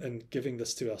in giving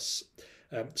this to us.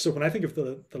 So when I think of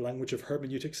the language of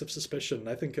hermeneutics of suspicion,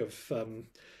 I think of,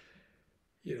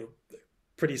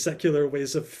 pretty secular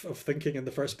ways of thinking in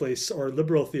the first place, or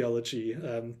liberal theology.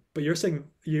 But you're saying,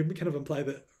 you kind of imply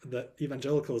that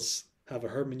evangelicals have a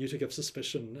hermeneutic of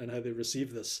suspicion in how they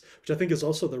receive this, which I think is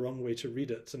also the wrong way to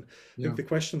read it. And I think the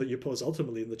question that you pose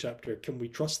ultimately in the chapter, can we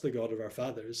trust the God of our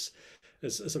fathers,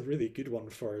 is a really good one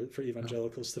for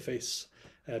evangelicals to face.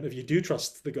 If you do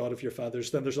trust the God of your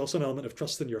fathers, then there's also an element of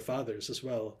trust in your fathers as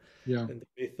well, in the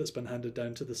faith that's been handed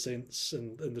down to the saints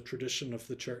and in the tradition of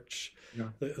the church,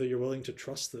 that you're willing to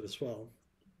trust it as well.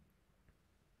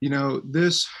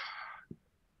 This,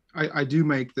 I do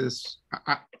make this,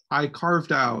 I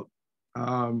carved out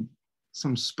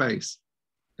some space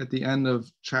at the end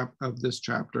of this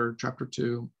chapter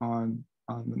 2 on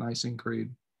the Nicene Creed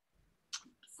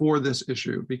for this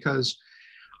issue, because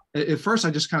at first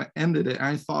I just kind of ended it and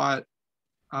I thought,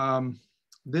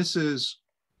 this is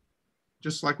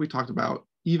just like we talked about,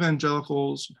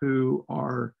 evangelicals who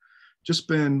are just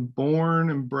been born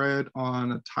and bred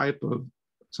on a type of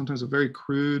sometimes a very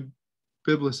crude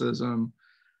biblicism.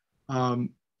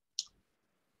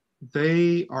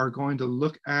 They are going to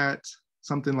look at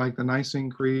something like the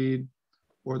Nicene Creed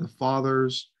or the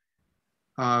Fathers,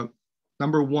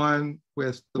 number one,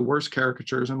 with the worst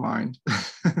caricatures in mind,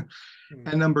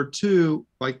 and number two,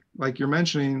 like you're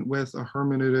mentioning, with a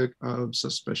hermeneutic of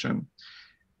suspicion.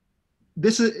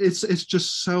 It's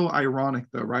just so ironic,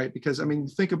 though, right? Because I mean,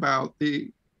 think about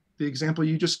the example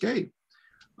you just gave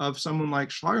of someone like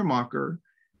Schleiermacher.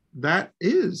 That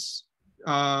is,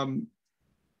 to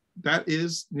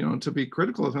be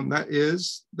critical of him, that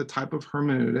is the type of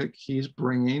hermeneutic he's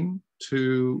bringing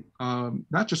to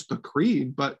not just the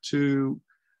creed, but to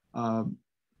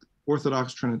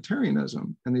Orthodox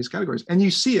Trinitarianism and these categories. And you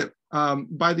see it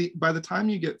by the time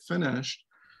you get finished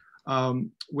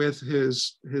with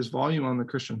his volume on the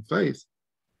Christian faith,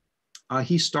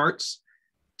 he starts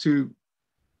to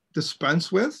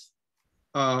dispense with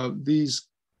these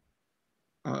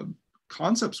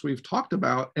concepts we've talked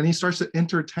about, and he starts to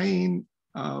entertain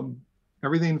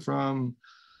everything from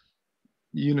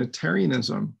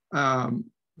Unitarianism to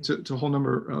a whole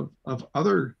number of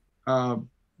other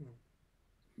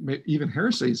even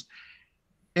heresies,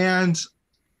 and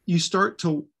you start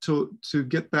to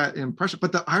get that impression.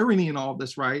 But the irony in all of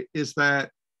this, right, is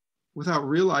that without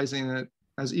realizing it,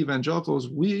 as evangelicals,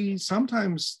 we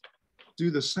sometimes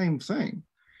do the same thing.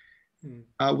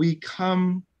 We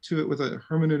come to it with a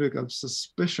hermeneutic of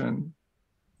suspicion,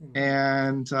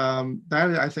 and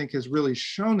that, I think, has really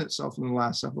shown itself in the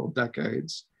last several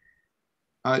decades.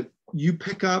 You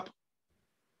pick up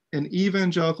an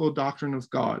evangelical doctrine of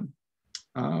God,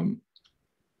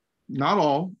 not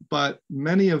all, but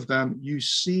many of them, you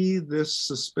see this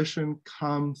suspicion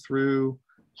come through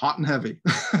hot and heavy,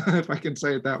 if I can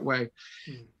say it that way.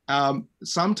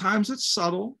 Sometimes it's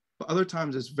subtle, but other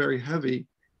times it's very heavy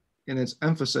in its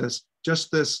emphasis.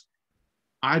 Just this,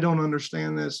 I don't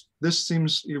understand this. This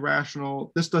seems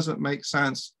irrational. This doesn't make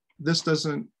sense. This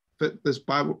doesn't fit this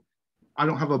Bible. I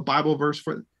don't have a Bible verse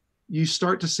for it. You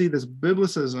start to see this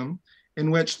biblicism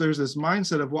in which there's this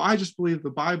mindset of, well, I just believe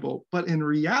the Bible. But in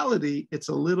reality, it's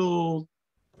a lot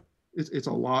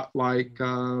like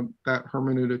that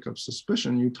hermeneutic of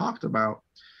suspicion you talked about.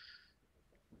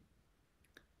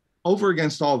 Over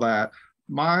against all that,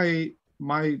 my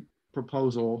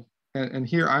proposal, and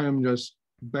here I am just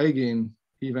begging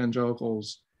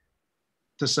evangelicals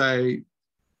to say,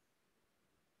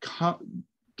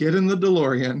 get in the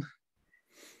DeLorean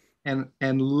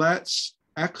and let's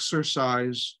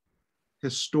exercise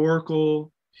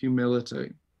historical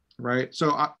humility, right?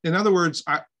 So in other words,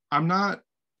 I'm not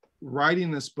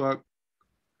writing this book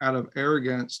out of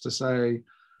arrogance to say,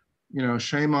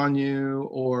 shame on you,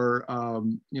 or,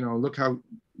 look how,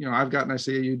 I've got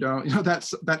Nicaea, you don't,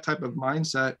 that's that type of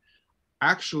mindset.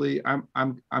 Actually,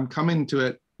 I'm coming to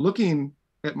it looking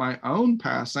at my own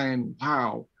past saying,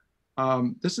 wow,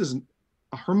 this is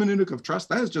a hermeneutic of trust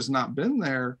that has just not been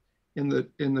there in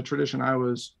the tradition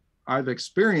I've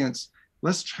experienced.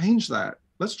 Let's change that.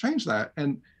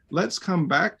 And let's come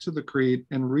back to the creed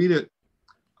and read it,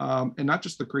 and not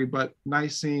just the creed, but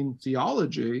Nicene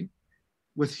theology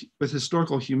with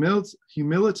historical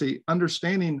humility,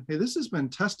 understanding, hey, this has been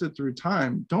tested through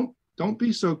time. Don't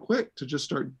be so quick to just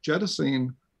start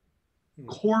jettisoning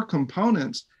core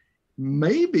components.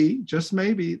 Maybe, just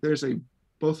maybe, there's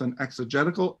both an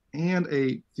exegetical and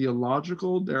a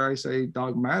theological, dare I say,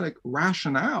 dogmatic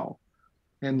rationale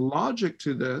and logic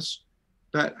to this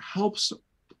that helps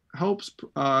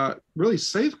really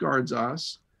safeguards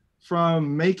us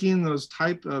from making those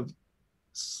type of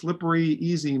slippery,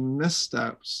 easy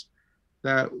missteps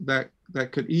that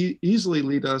could easily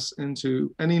lead us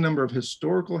into any number of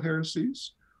historical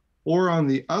heresies, or on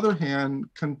the other hand,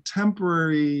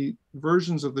 contemporary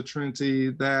versions of the Trinity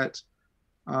that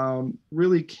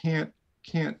really can't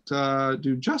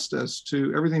do justice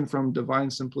to everything from divine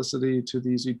simplicity to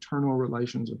these eternal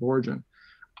relations of origin.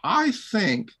 I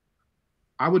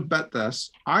would bet this.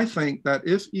 I think that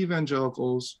if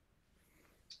evangelicals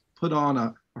put on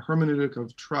a hermeneutic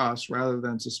of trust rather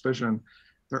than suspicion,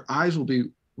 their eyes will be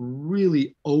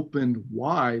really opened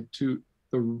wide to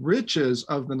the riches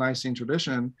of the Nicene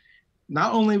tradition.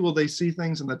 Not only will they see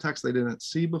things in the text they didn't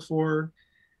see before,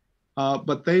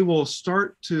 but they will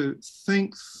start to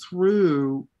think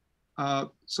through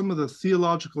some of the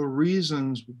theological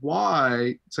reasons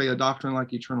why, say, a doctrine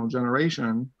like eternal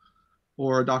generation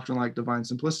or a doctrine like divine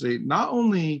simplicity not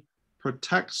only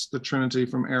protects the Trinity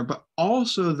from error, but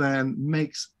also then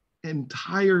makes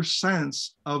entire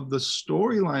sense of the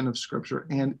storyline of Scripture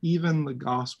and even the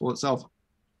gospel itself.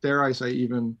 Dare I say,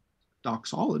 even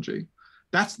doxology.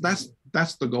 That's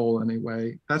the goal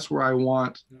anyway. That's where I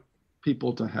want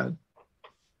people to head.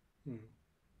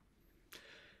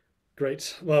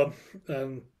 Great. Well,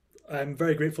 I'm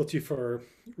very grateful to you for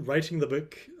writing the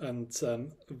book, and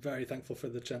very thankful for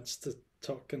the chance to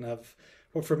talk and have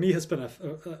what for me has been a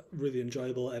really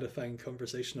enjoyable, edifying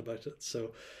conversation about it.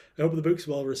 So I hope the book's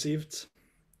well received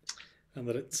and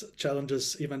that it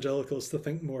challenges evangelicals to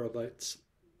think more about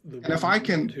the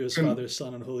one who is Father,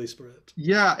 Son, and Holy Spirit.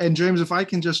 Yeah, and James, if I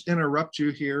can just interrupt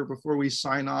you here before we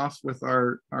sign off with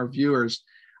our viewers,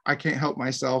 I can't help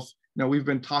myself. We've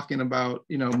been talking about,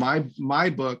 my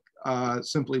book,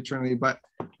 Simply Trinity, but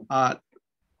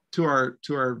to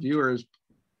our viewers,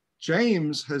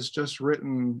 James has just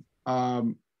written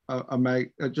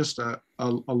just a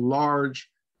large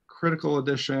critical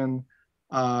edition,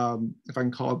 if I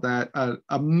can call it that,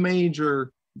 a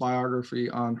major biography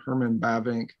on Herman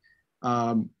Bavinck.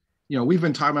 We've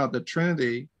been talking about the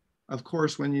Trinity. Of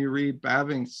course, when you read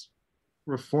Bavinck's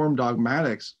Reformed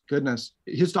dogmatics, goodness,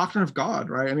 his doctrine of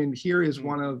God, right? I mean, here is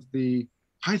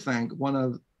I think one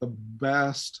of the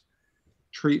best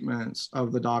treatments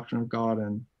of the doctrine of God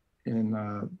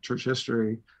in church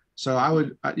history. So I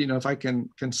would, if I can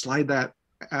slide that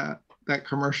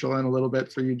commercial in a little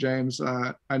bit for you, James.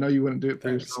 I know you wouldn't do it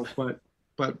for yourself,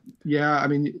 but yeah, I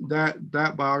mean,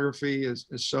 that biography is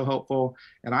so helpful.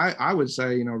 And I would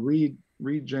say,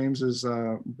 read James's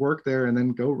work there, and then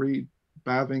go read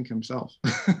Bavinck himself.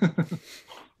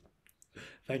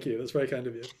 Thank you. That's very kind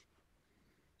of you.